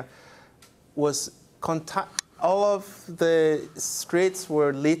area was all of the streets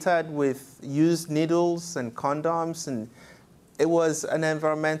were littered with used needles and condoms, and it was an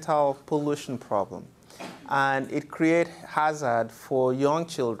environmental pollution problem. And it created hazard for young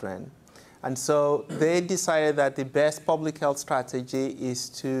children. And so they decided that the best public health strategy is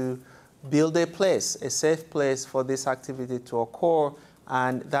to build a place, a safe place for this activity to occur,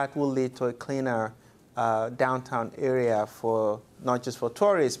 and that will lead to a cleaner downtown area for not just for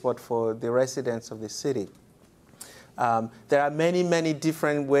tourists, but for the residents of the city. There are many, many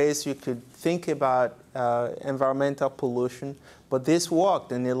different ways you could think about environmental pollution, but this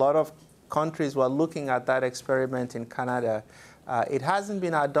worked, and a lot of countries were looking at that experiment in Canada. It hasn't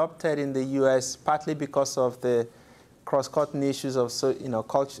been adopted in the US, partly because of the cross-cutting issues of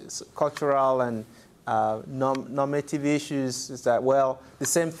cultural and normative issues. Is that, well, the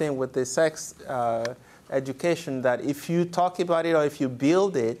same thing with the sex education, that if you talk about it or if you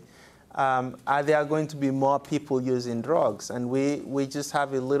build it, are there going to be more people using drugs? And we just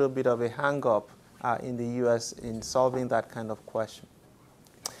have a little bit of a hang-up in the US in solving that kind of question.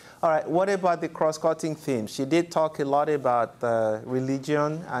 All right, what about the cross-cutting themes? She did talk a lot about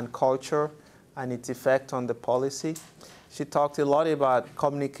religion and culture and its effect on the policy. She talked a lot about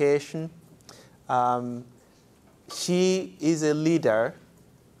communication. She is a leader,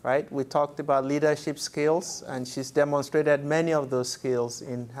 right? We talked about leadership skills, and she's demonstrated many of those skills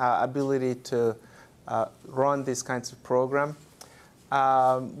in her ability to run these kinds of programs.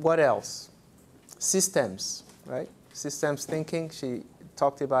 What else? Systems, right? Systems thinking. She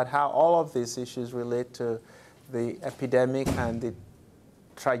talked about how all of these issues relate to the epidemic and the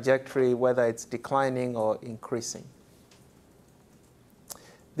trajectory, whether it's declining or increasing.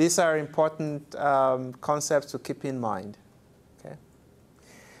 These are important concepts to keep in mind. Okay.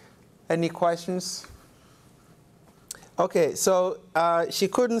 Any questions? Okay, so she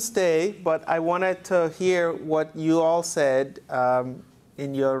couldn't stay, but I wanted to hear what you all said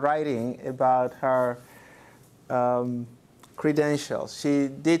in your writing about her credentials. She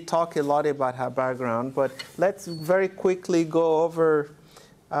did talk a lot about her background, but let's very quickly go over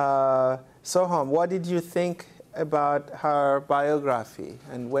Soham. What did you think about her biography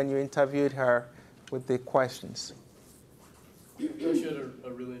and when you interviewed her with the questions? She had a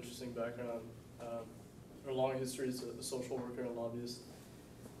really interesting background. Her long history as a social worker and lobbyist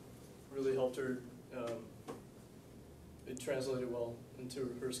really helped her. It translated well into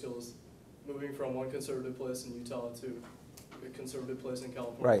her skills. Moving from one conservative place in Utah to a conservative place in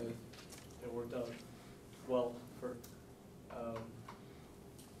California, right. It worked out well for her.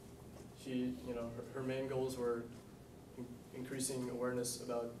 She, her main goals were increasing awareness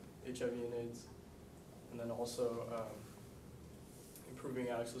about HIV and AIDS, and then also improving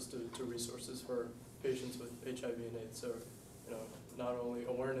access to resources for patients with HIV and AIDS. So, not only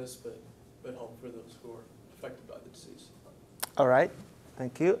awareness, but help for those who are affected by the disease. All right,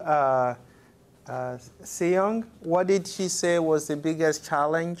 thank you. Seong, what did she say was the biggest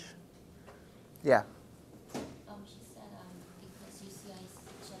challenge? Yeah. She said because UCI is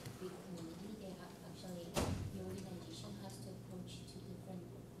such a big community, they have actually, the organization has to approach two different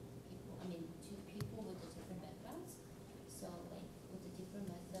people with the different backgrounds. So like with the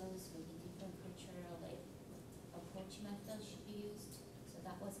different methods, with the different cultural approach methods should be used. So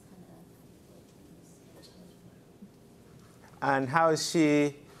that was kind of a challenge. And how is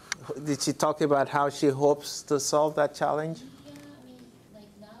she? Did she talk about how she hopes to solve that challenge? Yeah,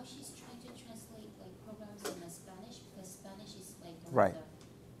 now she's trying to translate programs in Spanish, because Spanish is one right. of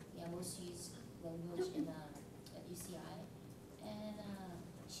the most used language in at UCI, and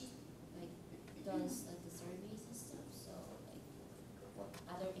she does the surveys and stuff. So what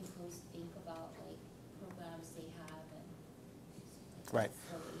other employees think about programs they have, and right.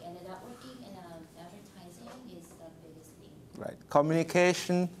 And the networking and advertising is the biggest thing. Right,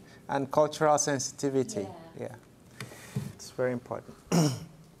 communication and cultural sensitivity. Yeah. It's very important.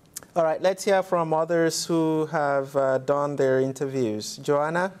 All right, let's hear from others who have done their interviews.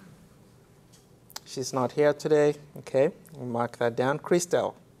 Joanna? She's not here today. Okay, we'll mark that down.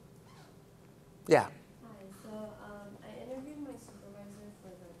 Christelle? Yeah. Hi, so I interviewed my supervisor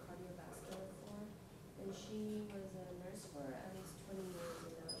for the cardiovascular floor, and she was a nurse for at least 20 years,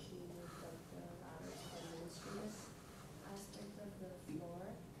 and now she moved up the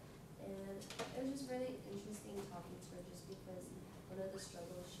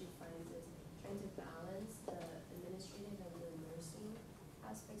struggles she finds is trying to balance the administrative and the nursing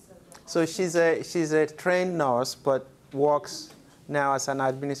aspects of the So hospital. she's a trained nurse, but works now as an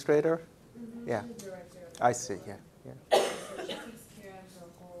administrator? Yeah. She's the director of the I see, hospital. yeah. So she takes care of the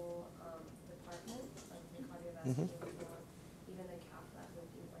whole department, like the cardiovascular, even the cath lab and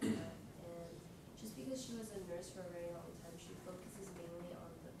things like that. And just because she was a nurse for a very long time, she focuses mainly on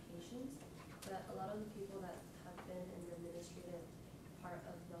the patients. But a lot of the people that have been in the administrative part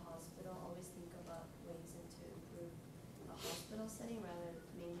of the hospital always think about ways to improve the hospital setting rather than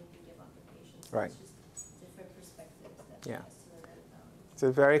mainly thinking about the patients. So Right. it's just different perspectives that Yeah. she has to learn about. It's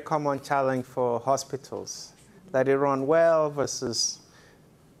a very common challenge for hospitals, that they run well versus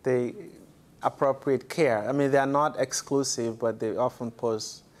the appropriate care. I mean, they are not exclusive, but they often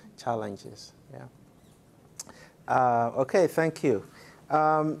pose challenges. Yeah. Okay, thank you.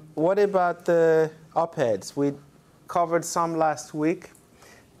 What about the op-eds? We covered some last week,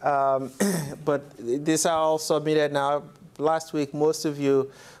 but these are all submitted now. Last week, most of you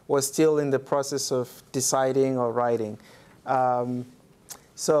were still in the process of deciding or writing.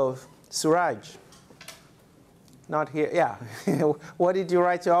 So, Suraj, not here. Yeah. What did you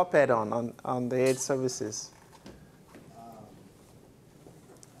write your op-ed on the aid services?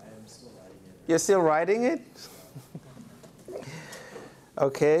 I am still writing it. You're still writing it?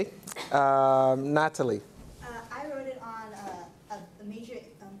 Okay. Natalie. I wrote it on a major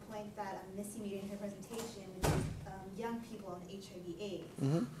point that Missy made in her presentation, which is young people on HIV/AIDS.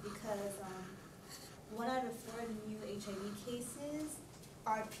 Mhm. Because 1 out of 4 new HIV cases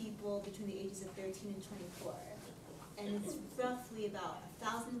are people between the ages of 13 and 24. And it's roughly about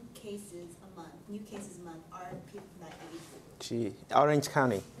 1,000 cases a month, new cases a month are people from that age group. Gee, Orange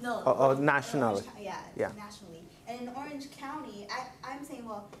County. No. Or nationally. Yeah, nationally. And in Orange County, I'm saying,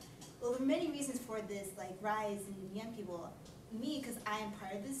 well, there are many reasons for this rise in young people. Me, because I am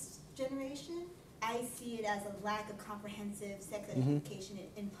part of this generation, I see it as a lack of comprehensive sex education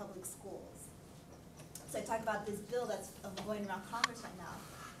in public schools. So I talk about this bill that's going around Congress right now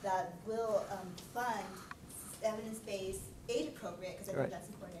that will fund evidence-based, age-appropriate, because I think that's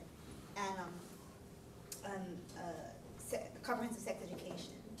important, and comprehensive sex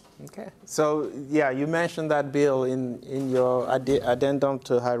education. Okay. So, yeah, you mentioned that bill in your addendum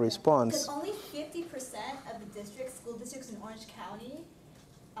to her response. Because only 50% of the school districts in Orange County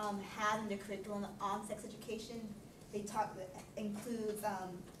have in their curriculum on sex education. They includes a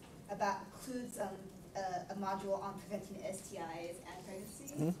module on preventing STIs and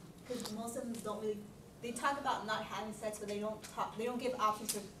pregnancy. Because most of them don't really. They talk about not having sex, but they don't give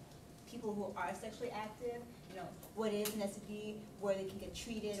options for people who are sexually active. You know, what is an STD, where they can get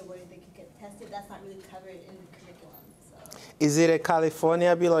treated, or where they can get tested. That's not really covered in the curriculum. So. Is it a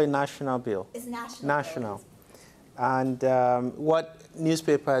California bill or a national bill? It's national. National. And what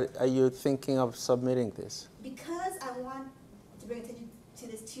newspaper are you thinking of submitting this? Because I want to bring attention to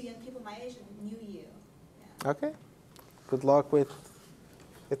this to young people my age and new you. Yeah. Okay. Good luck with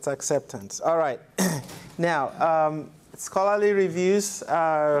its acceptance. All right. Now, scholarly reviews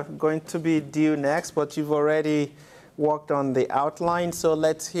are going to be due next, but you've already worked on the outline, so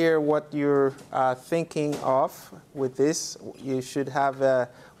let's hear what you're thinking of with this. You should have a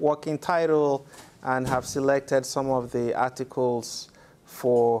working title and have selected some of the articles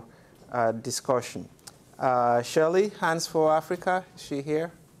for discussion. Shirley, Hands for Africa, is she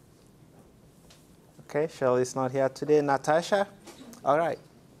here? Okay, Shirley's not here today. Natasha? All right.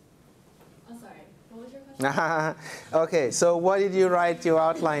 I'm sorry, what was your question? Okay, so what did you write your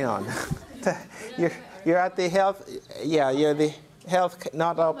outline on? You're at the health, yeah, you're the health,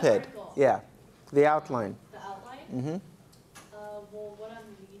 not op-ed. Yeah, the outline. The outline? Mm-hmm. Well, what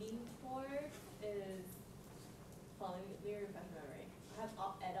I'm reading for is, hold on, let me refresh my memory. I have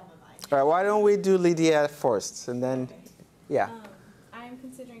op-ed on my mind. All right, why don't we do Lydia first, and then, yeah. I'm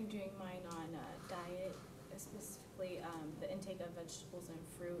considering doing mine on diet, specifically the intake of vegetables and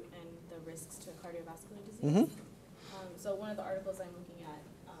fruit and the risks to cardiovascular disease. Mm-hmm. So one of the articles I'm looking at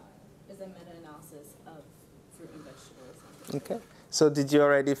is a meta-analysis of fruit and vegetables. Okay. So did you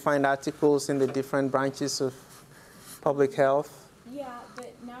already find articles in the different branches of public health? Yeah,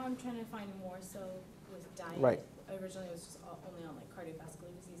 but now I'm trying to find more so with diet. Right. Originally it was just only on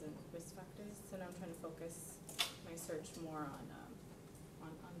cardiovascular disease and risk factors, so now I'm trying to focus my search more on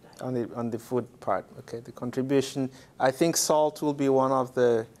diet. On the food part, okay. The contribution, I think salt will be one of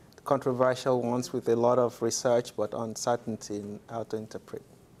the controversial ones with a lot of research, but uncertainty in how to interpret.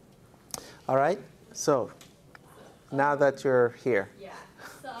 All right, so now that you're here. Yeah,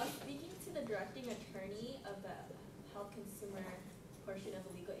 so I was speaking to the directing attorney of the health consumer portion of the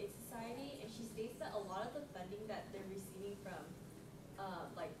Legal Aid Society, and she states that a lot of the funding that they're receiving from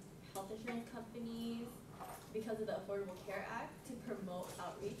insurance companies, because of the Affordable Care Act, to promote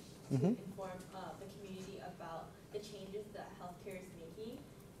outreach, Mhm. to inform the community about the changes that healthcare is making,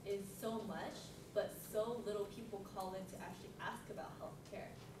 is so much, but so little people call in to actually ask about healthcare.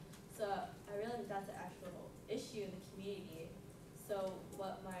 So I realize that's an actual issue in the community. So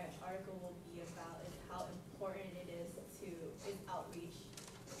what my article will be about is how important it is outreach,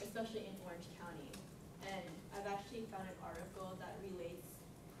 especially in Orange County. And I've actually found an article that relates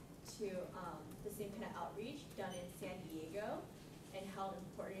to the same kind of outreach done in San Diego, and how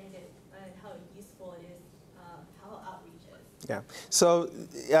important it is and how useful it is, how outreach is. Yeah. So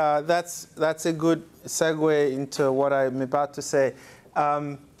that's a good segue into what I'm about to say.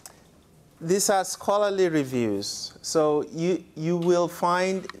 These are scholarly reviews. So you will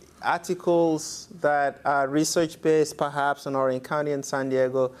find articles that are research-based, perhaps in Orange County and San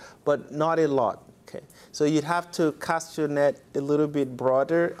Diego, but not a lot. Okay. So you'd have to cast your net a little bit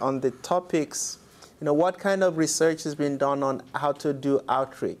broader on the topics. You know, what kind of research has been done on how to do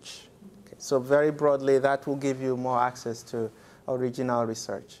outreach? Okay. So very broadly, that will give you more access to original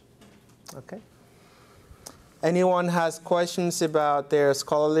research. Okay. Anyone has questions about their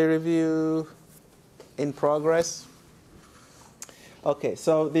scholarly review in progress? Okay,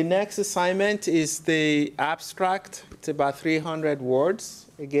 so the next assignment is the abstract. It's about 300 words.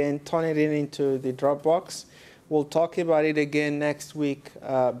 Again, turn it into the Dropbox. We'll talk about it again next week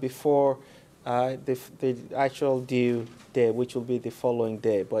before the actual due day, which will be the following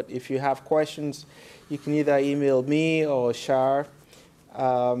day. But if you have questions, you can either email me or Shar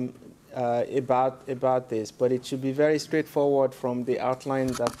about this. But it should be very straightforward from the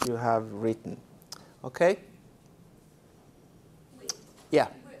outline that you have written. Okay? Yeah.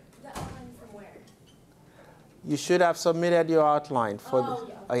 The outline from where? You should have submitted your outline for Oh, the.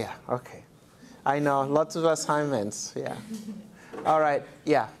 yeah. Oh, yeah. Okay. I know. Lots of assignments. Yeah. All right.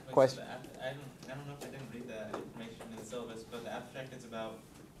 Yeah. Wait, Question. So I don't know if I didn't read the information in the syllabus, but the abstract is about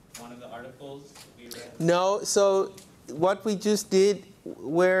one of the articles we read. No. So what we just did,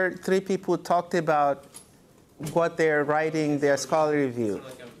 where 3 people talked about what they're writing, their scholarly review. Sort of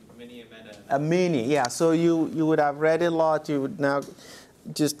like a mini meta. A mini, yeah. So you would have read a lot. You would now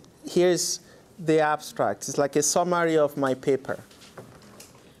just, here's the abstract. It's like a summary of my paper.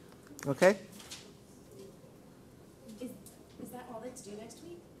 Okay? Is that all that's due next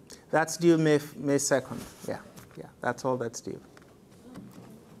week? That's due May 2nd. Yeah, yeah. That's all that's due.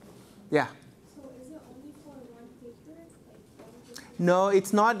 Yeah. So is it only for one paper? Like one paper? No,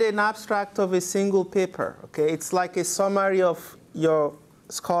 it's not an abstract of a single paper. Okay? It's like a summary of your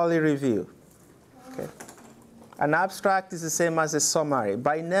scholarly review. Okay. An abstract is the same as a summary.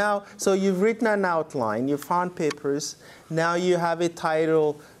 By now, so you've written an outline, you found papers, now you have a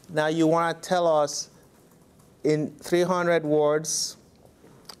title, now you want to tell us in 300 words,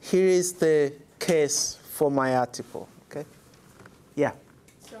 here is the case for my article. Okay? Yeah.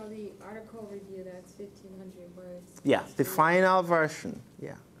 So the article review, that's 1,500 words. Yeah, the final version.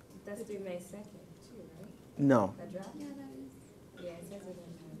 Yeah. That's due May 2nd, too, right? No. That draft? Yeah, that is. Yeah, it says it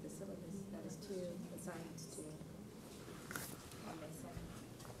in the syllabus. That is 2 assignments due on May 2nd.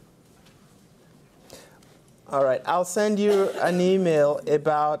 All right, I'll send you an email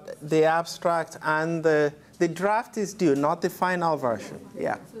about the abstract, and the draft is due, not the final version.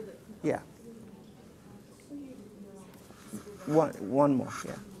 Yeah, yeah. One more,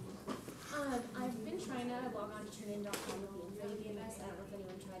 yeah. I've been trying to log on to turnitin.com with the info UBMS. I don't know if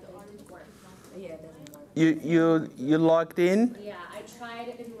anyone tried, but it didn't work. Yeah, it doesn't work. You logged in? Yeah, I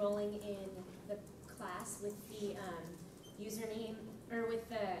tried enrolling in the class with the username, or with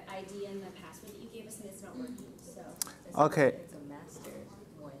the ID and the password that you gave us, and it's not working, so. Okay. It's a master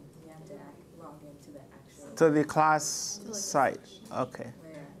one. You have to log into the actual. To the class site. Okay.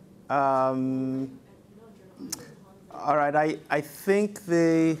 All right. I think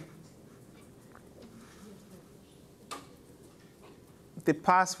the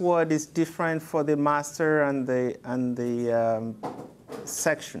password is different for the master and the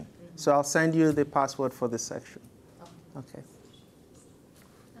section. So I'll send you the password for the section. Okay.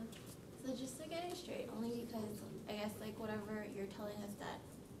 So just to get it straight, only because I guess like whatever you're telling us that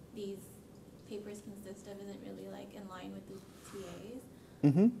these papers consist of isn't really like in line with the TAs.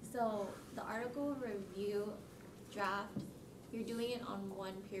 Mm-hmm. So the article review draft, you're doing it on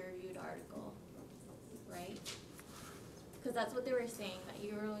one peer-reviewed article, right? Because that's what they were saying, that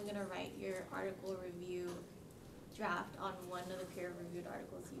you were only going to write your article review draft on one of the peer-reviewed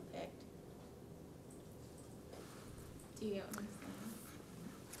articles you picked. Do you get what I'm saying?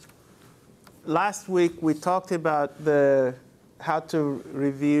 Last week we talked about how to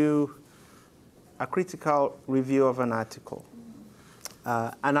review a critical review of an article.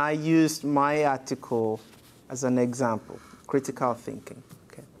 And I used my article as an example, critical thinking.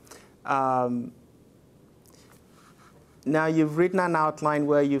 Okay. Now you've written an outline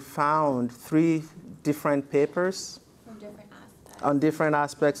where you found 3 different papers From different aspects. on different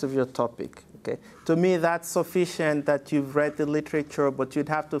aspects of your topic. Okay. To me, that's sufficient that you've read the literature, but you'd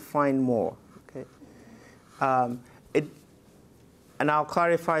have to find more. Okay. And I'll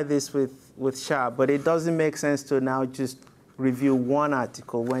clarify this with Shah, but it doesn't make sense to now just review one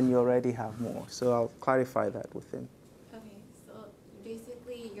article when you already have more. So I'll clarify that with him. Okay, so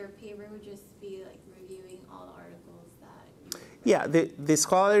basically your paper would just be like reviewing all the articles that you Yeah, the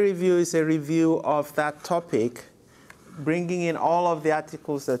scholarly review is a review of that topic, bringing in all of the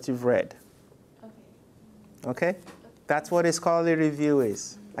articles that you've read. Okay? That's what a scholarly review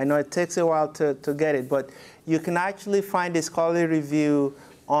is. I know it takes a while to get it, but you can actually find a scholarly review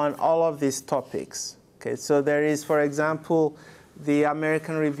on all of these topics. Okay, so there is, for example, the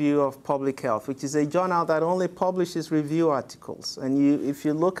American Review of Public Health, which is a journal that only publishes review articles. And if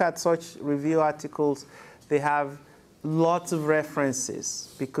you look at such review articles, they have lots of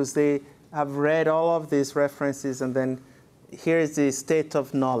references because they have read all of these references, and then here's the state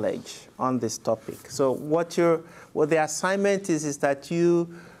of knowledge on this topic. So what the assignment is that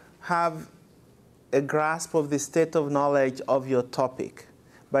you have a grasp of the state of knowledge of your topic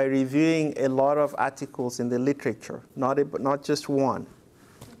by reviewing a lot of articles in the literature, not just one.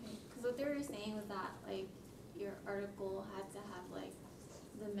 Okay, because what they were saying was that like your article had to have like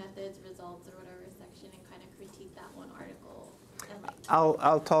the methods, results, or whatever section, and kind of critique that one article. And like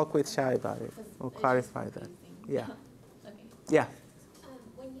I'll talk with Shai about it. I'll clarify that. Yeah. Okay. Yeah.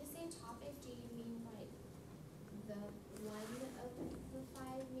 When you say topic, do you mean like the one of the 5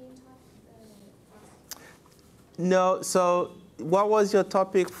 main topics? No, so what was your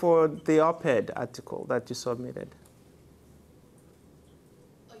topic for the op-ed article that you submitted?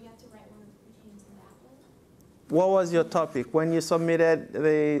 Oh, you have to write one pertaining to that one? What was your topic when you submitted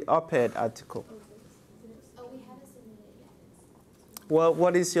the op-ed article? Oh, we haven't submitted it yet. Well,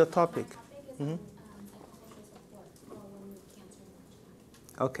 what is your topic? My topic is on psychological support for women with cancer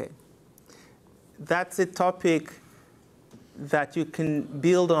and HIV. Okay. That's a topic that you can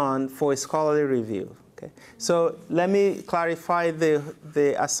build on for a scholarly review. Okay. So let me clarify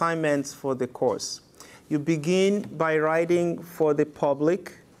the assignments for the course. You begin by writing for the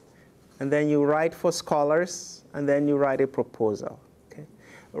public, and then you write for scholars, and then you write a proposal. Okay.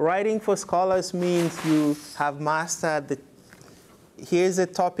 Writing for scholars means you have mastered here's a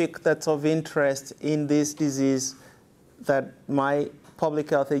topic that's of interest in this disease that my public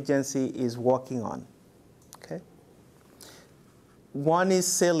health agency is working on. Okay. One is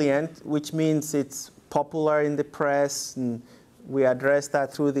salient, which means it's popular in the press, and we address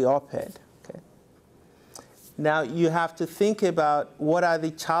that through the op-ed. Okay. Now you have to think about what are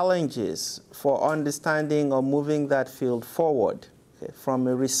the challenges for understanding or moving that field forward, okay, from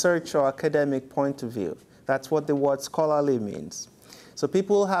a research or academic point of view. That's what the word scholarly means. So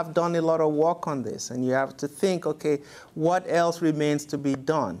people have done a lot of work on this, and you have to think, okay, what else remains to be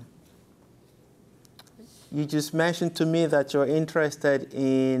done? You just mentioned to me that you're interested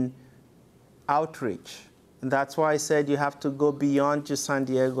in outreach. And that's why I said you have to go beyond just San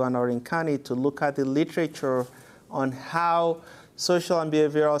Diego and Orange County to look at the literature on how social and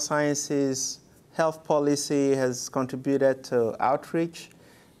behavioral sciences health policy has contributed to outreach,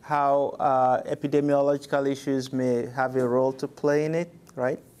 how epidemiological issues may have a role to play in it,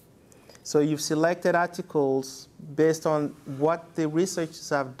 right? So you've selected articles based on what the researchers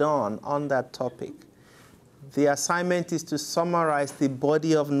have done on that topic. The assignment is to summarize the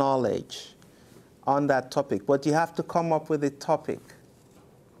body of knowledge on that topic, but you have to come up with a topic.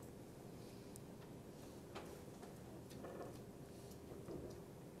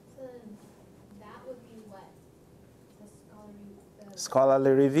 So that would be what? The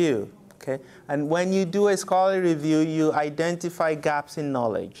Scholarly review, okay? And when you do a scholarly review, you identify gaps in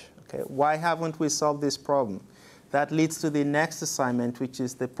knowledge, okay? Why haven't we solved this problem? That leads to the next assignment, which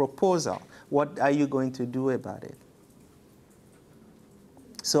is the proposal. What are you going to do about it?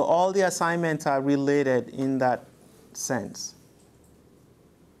 So all the assignments are related in that sense.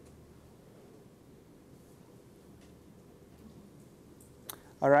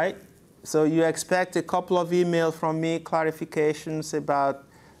 All right? So you expect a couple of emails from me, clarifications about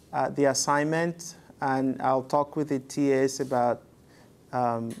the assignment, and I'll talk with the TAs about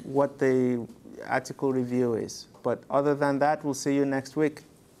what the article review is. But other than that, we'll see you next week.